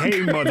motherfucker. Like, hey,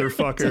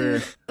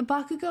 motherfucker.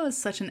 Bakugo is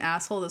such an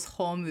asshole this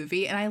whole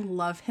movie, and I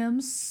love him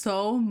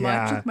so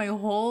much with my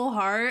whole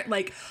heart.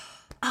 Like,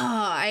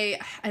 I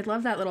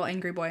love that little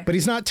angry boy. But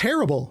he's not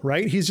terrible,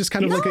 right? He's just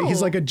kind of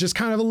just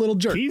kind of a little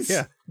jerk. He's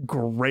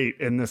great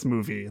in this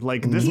movie.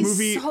 Like this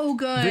movie, so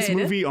good. This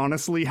movie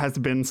honestly has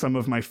been some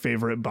of my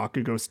favorite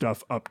Bakugo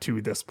stuff up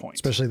to this point.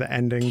 Especially the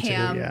ending too.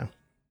 Yeah.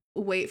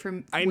 Wait for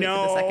the second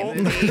know.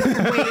 movie.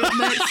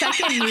 The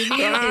second movie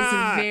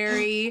is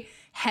very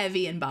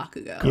heavy in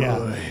Bakugo.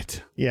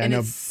 Good. Yeah, and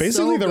no,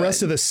 basically the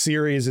rest of the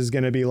series is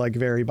going to be like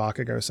very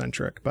Bakugo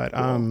centric, but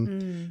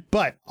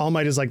but All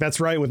Might is like, that's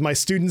right, with my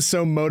students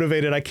so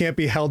motivated, I can't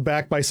be held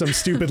back by some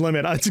stupid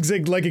limit. That's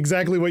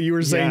exactly what you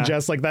were saying,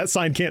 Jess. Like, that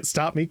sign can't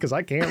stop me because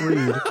I can't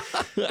read.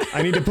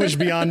 I need to push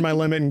beyond my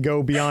limit and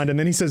go beyond. And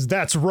then he says,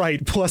 that's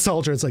right, plus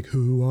Ultra. It's like,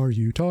 who are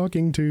you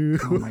talking to?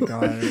 Oh my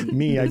God.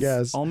 Me, I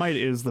guess. All Might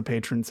is the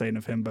patron saint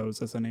of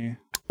himbos, isn't he?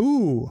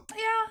 Ooh.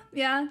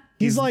 Yeah.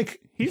 He's like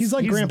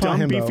Grandpa dumb,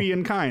 Himbo. beefy,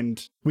 and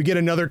kind. We get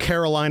another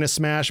Carolina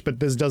smash,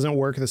 but this doesn't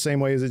work the same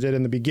way as it did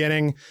in the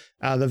beginning.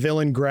 The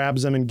villain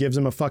grabs him and gives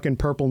him a fucking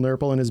purple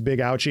nurple in his big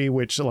ouchie,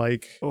 which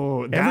like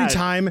every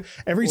time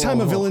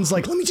a villain's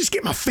like, let me just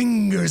get my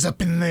fingers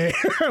up in there.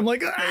 I'm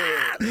like,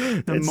 ah!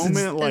 The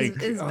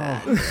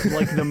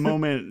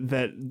moment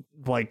that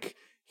like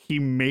he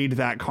made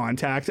that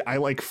contact, I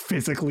like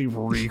physically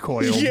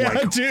recoiled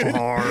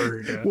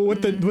hard. Well,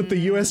 with the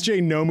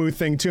USJ Nomu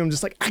thing too, I'm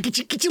just like,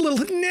 get your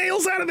little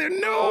nails out of there.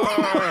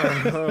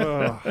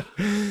 No.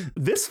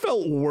 This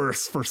felt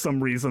worse for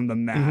some reason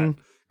than that.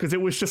 because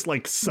it was just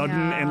like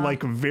sudden and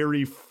like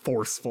very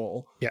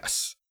forceful.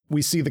 Yes.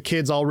 We see the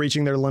kids all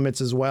reaching their limits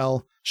as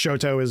well.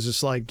 Shoto is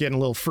just like getting a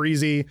little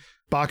freezy.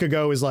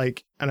 Bakugo is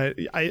like, and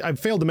I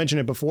failed to mention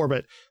it before,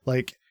 but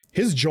like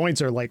his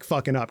joints are like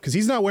fucking up because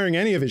he's not wearing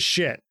any of his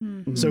shit.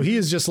 Mm-hmm. So he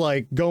is just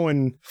like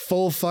going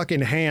full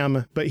fucking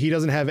ham, but he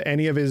doesn't have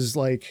any of his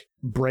like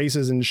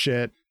braces and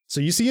shit.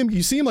 So you see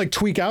him like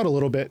tweak out a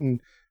little bit, and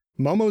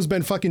Momo's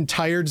been fucking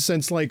tired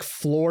since like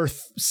floor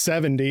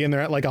 70 and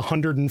they're at like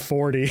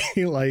 140.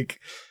 Like,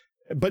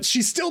 but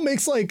she still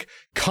makes like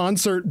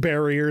concert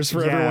barriers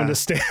for everyone to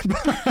stand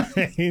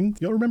behind.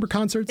 You'll remember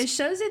concerts? It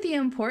shows you the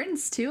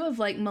importance too of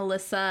like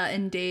Melissa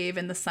and Dave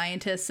and the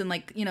scientists and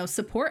like, you know,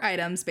 support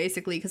items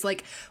basically. Cause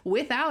like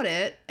without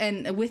it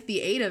and with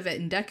the aid of it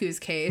in Deku's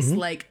case,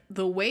 like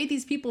the way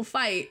these people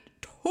fight,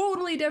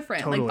 totally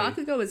different. Like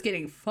Bakugo is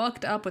getting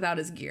fucked up without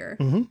his gear.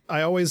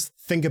 I always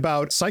think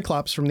about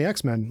Cyclops from the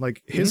X-Men.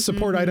 Like his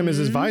support item is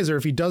his visor.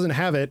 If he doesn't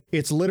have it,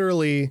 it's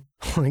literally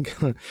like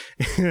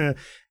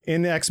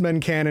in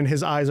X-Men canon,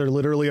 his eyes are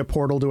literally a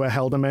portal to a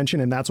hell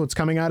dimension, and that's what's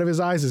coming out of his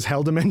eyes is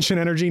hell dimension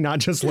energy, not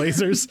just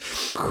lasers.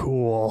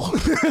 Cool.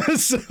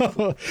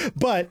 So,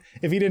 but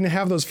if he didn't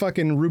have those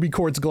fucking ruby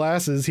quartz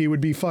glasses, he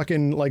would be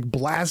fucking like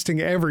blasting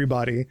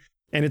everybody.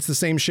 And it's the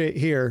same shit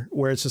here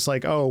where it's just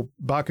like, oh,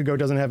 Bakugo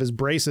doesn't have his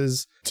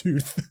braces.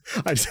 Dude,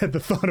 I just had the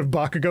thought of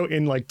Bakugo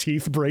in like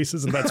teeth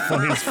braces, and that's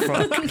funny as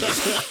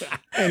fuck.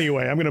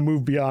 Anyway, I'm going to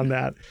move beyond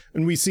that.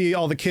 And we see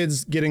all the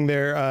kids getting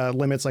their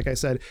limits, like I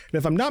said. And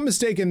if I'm not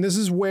mistaken, this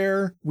is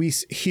where we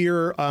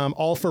hear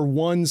All for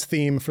One's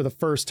theme for the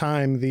first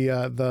time,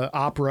 the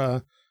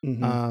opera,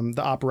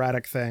 the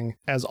operatic thing,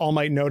 as All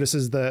Might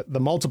notices the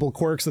multiple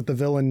quirks that the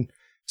villain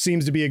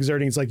seems to be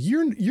exerting. It's like,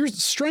 your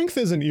strength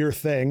isn't your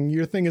thing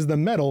is the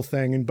metal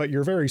thing, but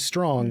you're very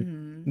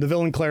strong. The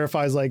villain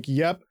clarifies like,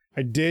 yep,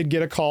 I did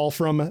get a call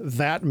from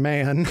that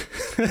man.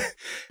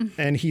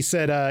 And he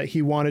said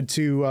he wanted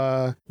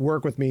to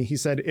work with me. He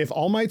said, if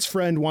All Might's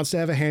friend wants to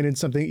have a hand in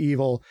something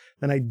evil,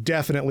 then I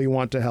definitely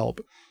want to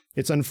help.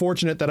 It's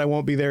unfortunate that I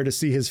won't be there to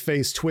see his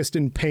face twist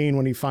in pain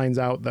when he finds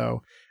out,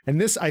 though. And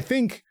this, I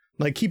think,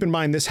 like, keep in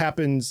mind, this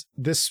happens,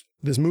 this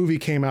movie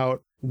came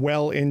out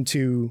well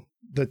into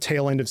the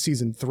tail end of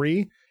season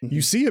 3.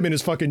 You see him in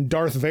his fucking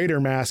Darth Vader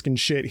mask and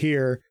shit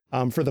here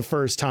for the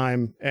first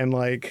time, and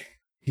like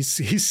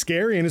he's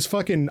scary, and his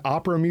fucking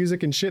opera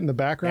music and shit in the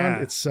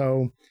background. It's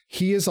so,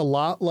 he is a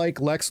lot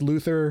like Lex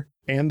Luthor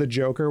and the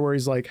Joker, where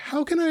he's like,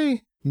 how can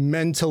I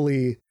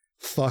mentally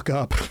fuck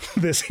up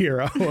this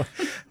hero?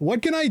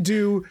 What can I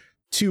do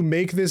to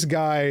make this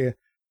guy,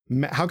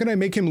 how can I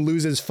make him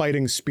lose his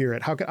fighting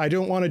spirit? I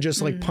don't want to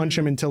just like punch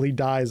him until he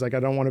dies. Like, I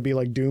don't want to be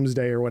like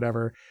Doomsday or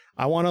whatever.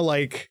 I want to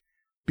like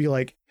be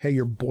like, hey,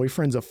 your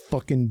boyfriend's a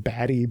fucking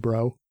baddie,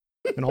 bro.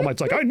 And All Might's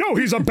like, I know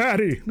he's a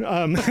baddie.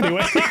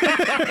 Anyway.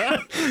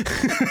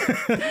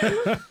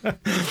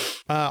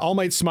 All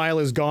Might's smile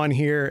is gone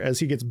here as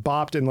he gets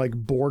bopped and like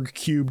Borg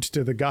cubed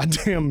to the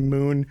goddamn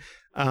moon.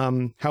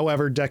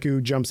 However,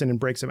 Deku jumps in and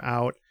breaks him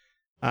out.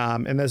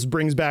 And this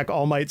brings back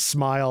All Might's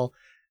smile.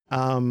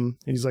 And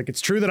he's like,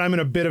 it's true that I'm in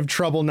a bit of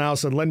trouble now,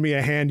 so lend me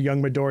a hand,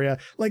 young Midoriya.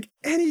 Like,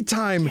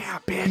 anytime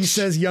he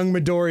says young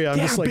Midoriya, I'm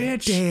just like,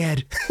 bitch.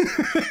 Dad.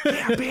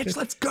 Yeah, bitch,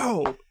 let's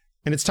go.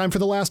 And it's time for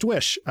the last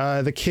wish.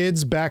 The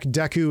kids back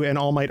Deku and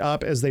All Might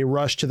up as they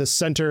rush to the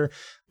center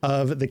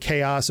of the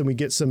chaos, and we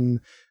get some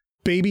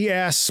baby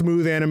ass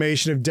smooth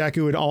animation of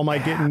Deku and All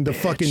Might getting the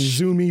fucking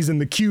zoomies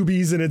and the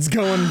cubies, and it's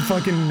going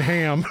fucking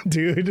ham,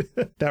 dude.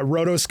 That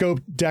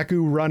rotoscope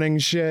Deku running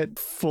shit.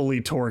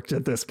 Fully torqued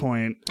at this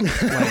point.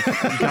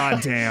 Like,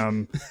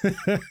 goddamn.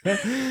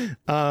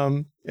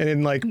 And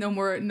in like no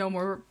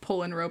more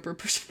pulling rope or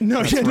pushing.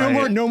 No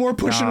more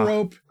pushing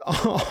rope.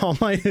 All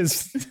Might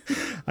is.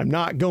 I'm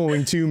not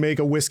going to make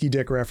a whiskey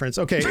dick reference.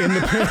 Okay, in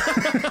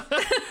the.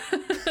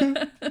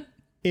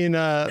 In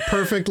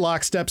perfect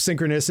lockstep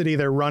synchronicity,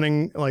 they're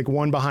running like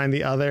one behind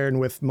the other,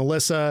 and with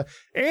Melissa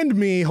and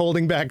me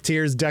holding back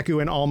tears, Deku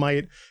and All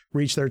Might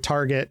reach their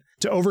target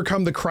to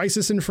overcome the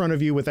crisis in front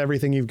of you with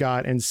everything you've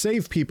got and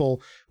save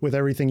people with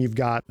everything you've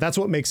got. That's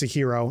what makes a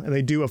hero. And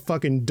they do a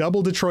fucking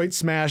double Detroit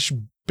smash,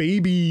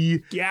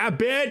 baby. Yeah,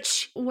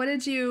 bitch. What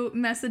did you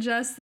message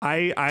us?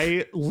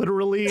 I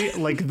literally,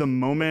 like, the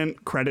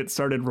moment credits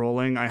started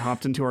rolling, I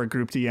hopped into our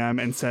group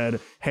DM and said,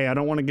 hey, I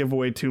don't want to give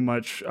away too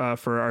much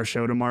for our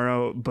show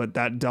tomorrow, but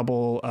that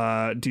double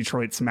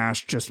Detroit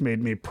smash just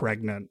made me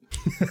pregnant.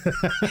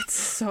 It's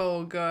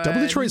so good.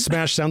 Double Detroit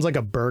smash sounds like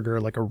a burger,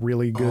 like a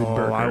really good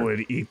burger. Oh, I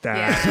would eat that.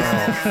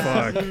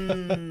 Yeah.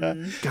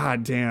 Oh, fuck.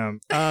 God damn.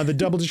 The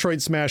double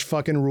Detroit smash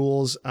fucking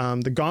rules.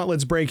 The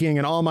gauntlet's breaking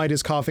and All Might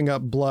is coughing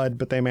up blood,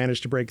 but they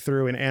manage to break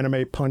through and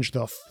Anime punch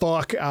the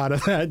fuck out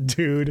of that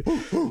dude.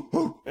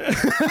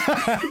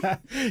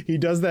 He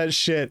does that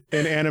shit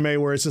in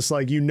Anime where it's just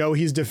like, you know,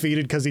 he's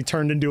defeated because he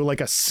turned into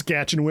like a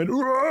sketch and went,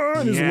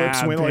 and his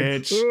lips went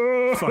bitch.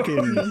 Like,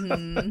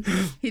 Fucking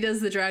He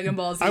does the Dragon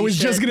Ball Z I was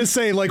just shit. gonna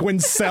say, like when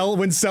Cell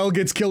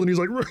gets killed and he's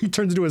like he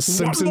turns into a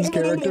Simpsons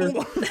character.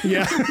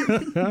 Yeah.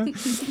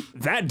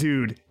 that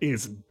dude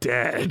is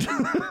dead.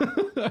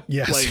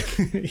 Yes.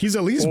 He's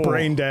at least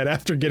brain dead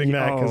after getting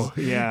that. Oh,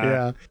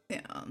 yeah.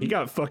 Yeah. He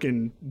got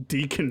fucking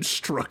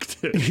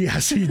deconstructed.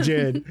 Yes, he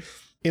did.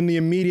 In the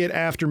immediate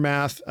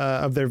aftermath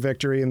of their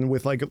victory, and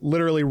with like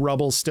literally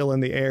rubble still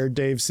in the air,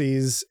 Dave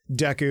sees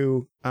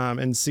Deku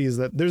and sees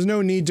that there's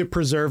no need to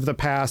preserve the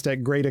past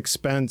at great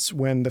expense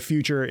when the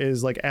future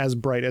is like as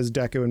bright as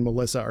Deku and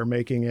Melissa are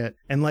making it.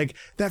 And like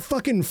that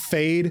fucking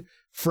fade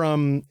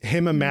from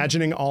him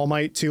imagining All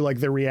Might to like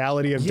the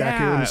reality of Deku,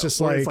 and it's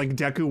just or like, it's like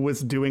Deku was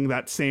doing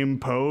that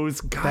same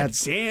pose. God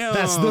damn,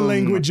 that's the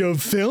language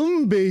of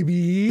film,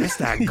 baby. That's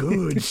that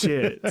good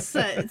shit. It's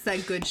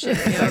that good shit.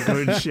 That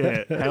good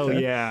shit. Hell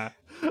yeah.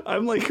 I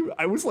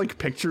was like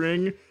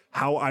picturing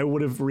how I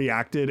would have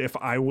reacted if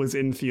I was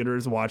in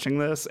theaters watching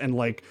this, and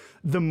like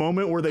the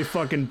moment where they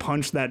fucking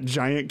punched that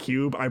giant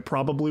cube, I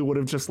probably would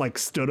have just like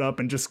stood up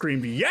and just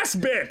screamed, "Yes,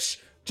 bitch!"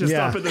 Just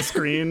up at the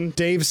screen.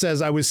 Dave says,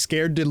 I was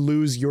scared to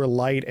lose your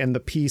light and the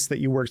peace that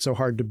you worked so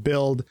hard to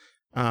build.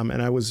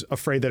 And I was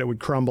afraid that it would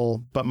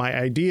crumble, but my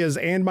ideas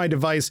and my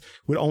device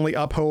would only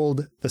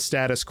uphold the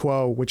status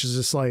quo, which is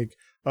just like,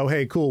 oh,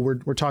 hey, cool.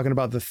 We're talking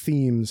about the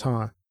themes,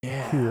 huh?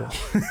 Yeah. Cool.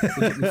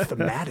 We're getting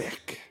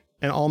thematic.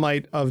 And All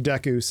Might of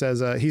Deku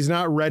says he's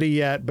not ready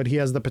yet, but he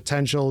has the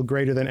potential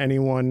greater than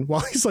anyone.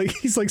 While he's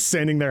like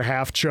sending their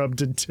half chub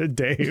to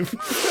Dave.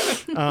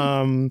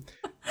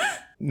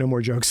 No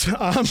more jokes.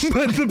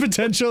 But the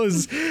potential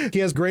is he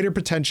has greater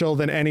potential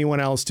than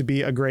anyone else to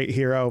be a great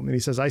hero. And he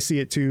says, I see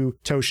it too,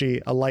 Toshi,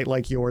 a light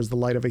like yours, the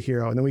light of a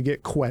hero. And then we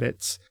get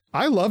credits.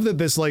 I love that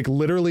this like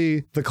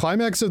literally the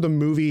climax of the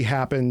movie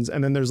happens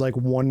and then there's like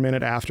 1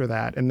 minute after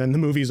that and then the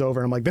movie's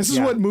over. I'm like, this is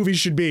what movies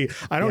should be.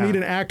 I don't need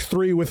an act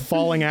 3 with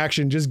falling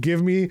action. Just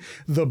give me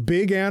the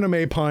big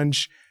anime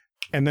punch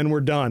and then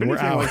we're done. We're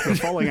out. Like the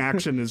falling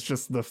action is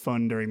just the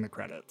fun during the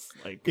credits.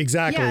 Like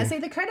exactly. Yeah, so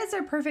the credits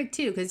are perfect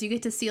too because you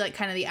get to see like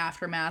kind of the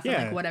aftermath of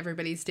like what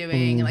everybody's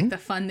doing and like the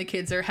fun the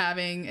kids are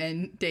having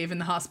and Dave in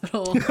the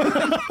hospital.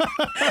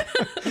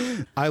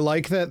 I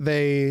like that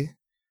they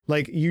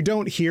like you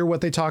don't hear what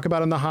they talk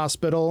about in the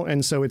hospital,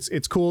 and so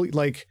it's cool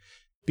like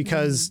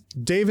because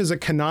Dave is a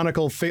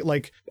canonical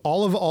like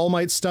all of All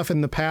Might's stuff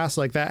in the past,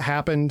 like that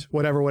happened,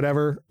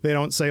 whatever. They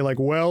don't say like,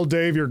 well,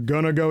 Dave, you're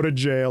gonna go to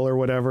jail or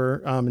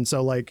whatever. And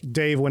so like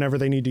Dave, whenever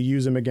they need to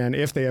use him again,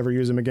 if they ever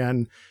use him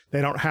again, they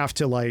don't have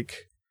to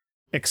like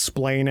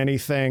explain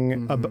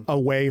anything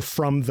away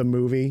from the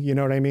movie. You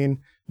know what I mean?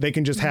 They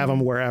can just have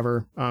him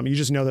wherever. You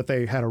just know that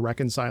they had a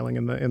reconciling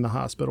in the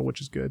hospital, which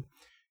is good.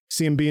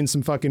 See him being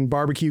some fucking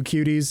barbecue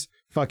cuties.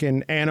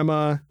 Fucking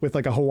Anima with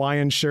like a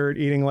Hawaiian shirt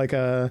eating like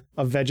a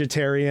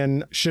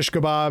vegetarian shish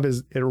kebab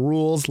it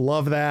rules.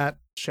 Love that.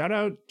 Shout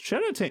out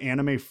to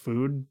anime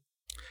food.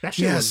 That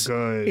shit was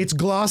good. It's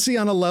glossy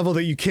on a level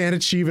that you can't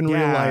achieve in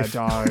real life.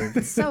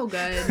 Dog. So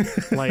good.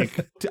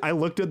 Like I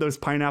looked at those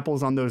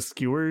pineapples on those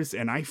skewers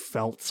and I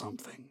felt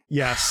something.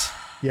 Yes.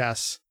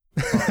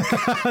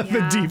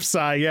 The deep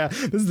sigh. Yeah.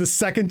 This is the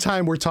second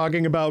time we're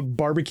talking about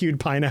barbecued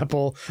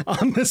pineapple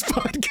on this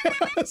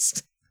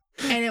podcast.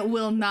 And it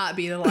will not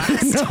be the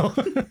last.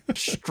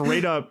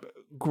 Straight up,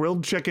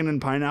 grilled chicken and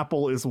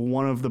pineapple is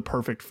one of the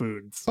perfect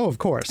foods. Oh, of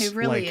course. It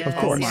really is. Of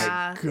course.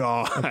 Yeah. My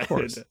God. Of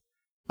course.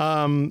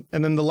 And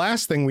then the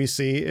last thing we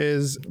see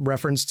is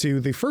reference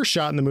to the first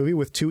shot in the movie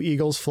with 2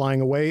 eagles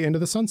flying away into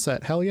the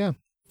sunset. Hell yeah.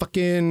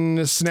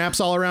 Fucking snaps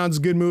all around. It's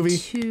a good movie.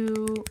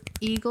 2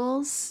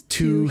 eagles,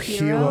 2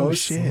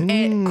 heroes.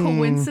 And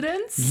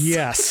coincidence?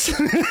 Yes.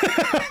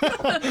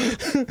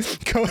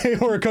 Kohei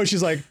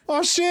Horikoshi's like,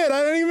 oh shit,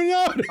 I didn't even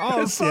know.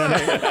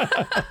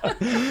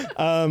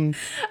 Oh,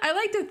 I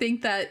like to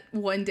think that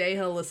one day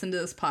he'll listen to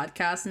this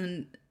podcast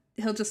and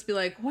he'll just be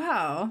like,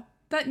 wow,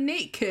 that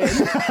Nate kid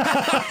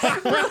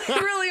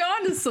really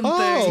onto some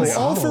things.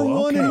 All for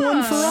one and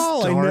one for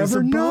all. I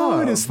never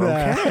noticed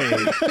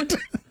that.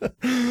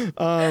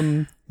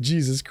 Okay.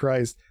 Jesus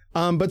Christ.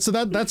 But so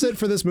that's it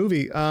for this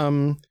movie.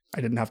 I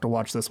didn't have to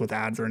watch this with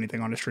ads or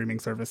anything on a streaming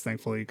service,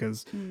 thankfully,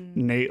 because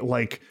Nate,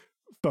 like,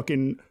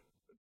 fucking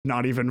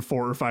not even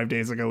 4 or 5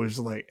 days ago, was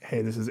just like,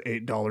 hey, this is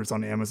 $8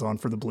 on Amazon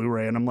for the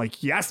Blu-ray. And I'm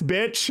like, yes,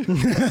 bitch.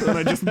 And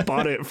I just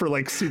bought it for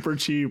like super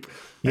cheap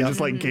and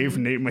just like gave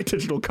Nate my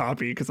digital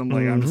copy because I'm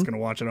like, I'm just going to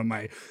watch it on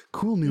my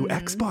cool new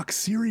Xbox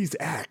Series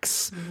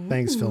X.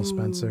 Thanks, Phil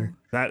Spencer.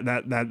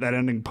 That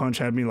ending punch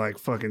had me like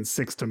fucking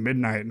 6 to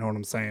midnight. Know what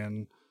I'm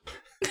saying?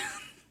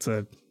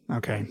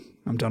 Okay,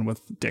 I'm done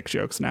with dick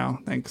jokes now.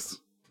 Thanks,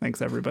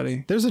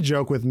 everybody. There's a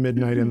joke with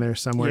midnight in there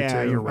somewhere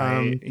too. You're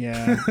right.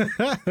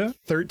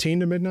 13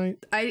 to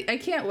midnight. I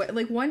can't wait.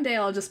 Like one day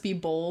I'll just be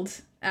bold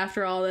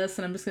after all this,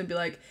 and I'm just gonna be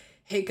like,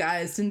 "Hey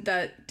guys, didn't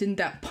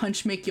that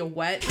punch make you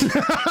wet?"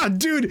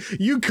 Dude,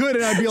 you could,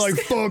 and I'd be like,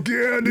 "Fuck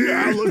yeah, dude,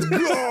 Yeah, let's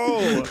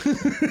go!"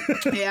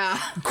 Yeah,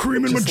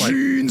 cream in my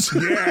jeans.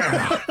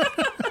 Yeah,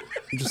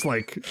 I'm just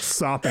like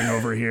sopping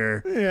over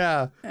here.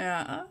 Yeah.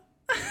 yeah.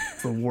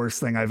 It's the worst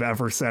thing I've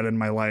ever said in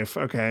my life.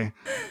 Okay.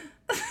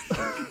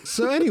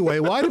 So anyway,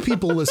 why do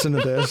people listen to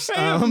this? I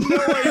have no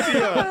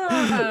idea.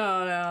 I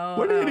don't know.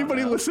 Why did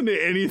anybody listen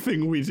to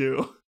anything we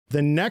do?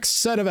 The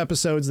next set of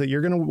episodes that you're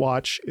going to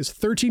watch is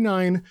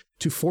 39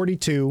 to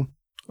 42,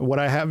 what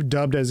I have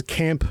dubbed as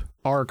Camp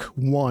Arc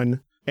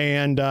 1.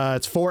 And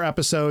it's 4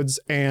 episodes.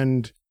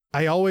 And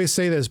I always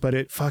say this, but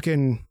it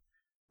fucking...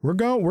 We're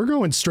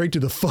going straight to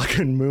the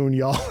fucking moon,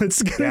 y'all.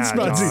 It's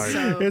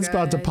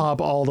about to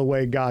pop all the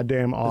way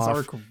goddamn off.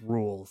 This arc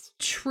rules.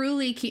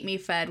 Truly keep me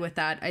fed with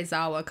that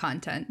Aizawa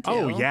content, too.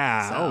 Oh,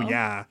 yeah. So. Oh,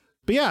 yeah.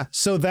 But yeah,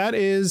 so that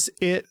is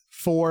it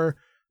for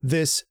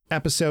this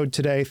episode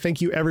today. Thank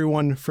you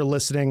everyone for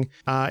listening.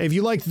 If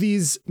you like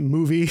these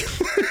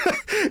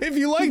if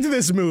you liked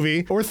this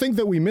movie or think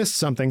that we missed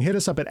something, hit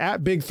us up at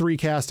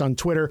Big3Cast on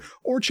Twitter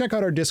or check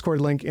out our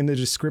Discord link in the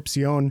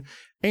description.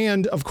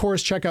 And of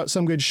course, check out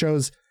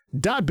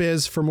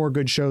somegoodShows.biz for more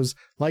good shows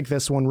like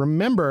this one.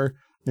 Remember,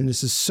 and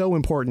this is so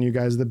important, you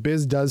guys, the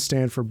biz does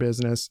stand for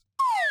business.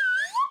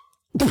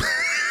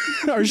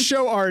 Our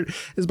show art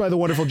is by the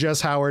wonderful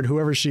Jess Howard,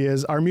 whoever she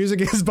is. Our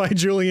music is by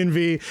Julian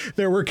V.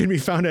 Their work can be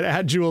found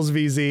at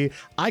JulesVZ.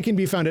 I can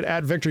be found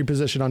at Victory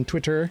Position on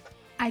Twitter.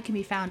 I can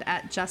be found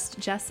at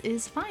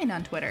JustJessIsFine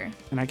on Twitter.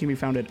 And I can be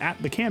found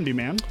at The Candy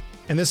Man.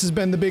 And this has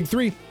been The Big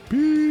Three.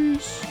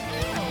 Peace.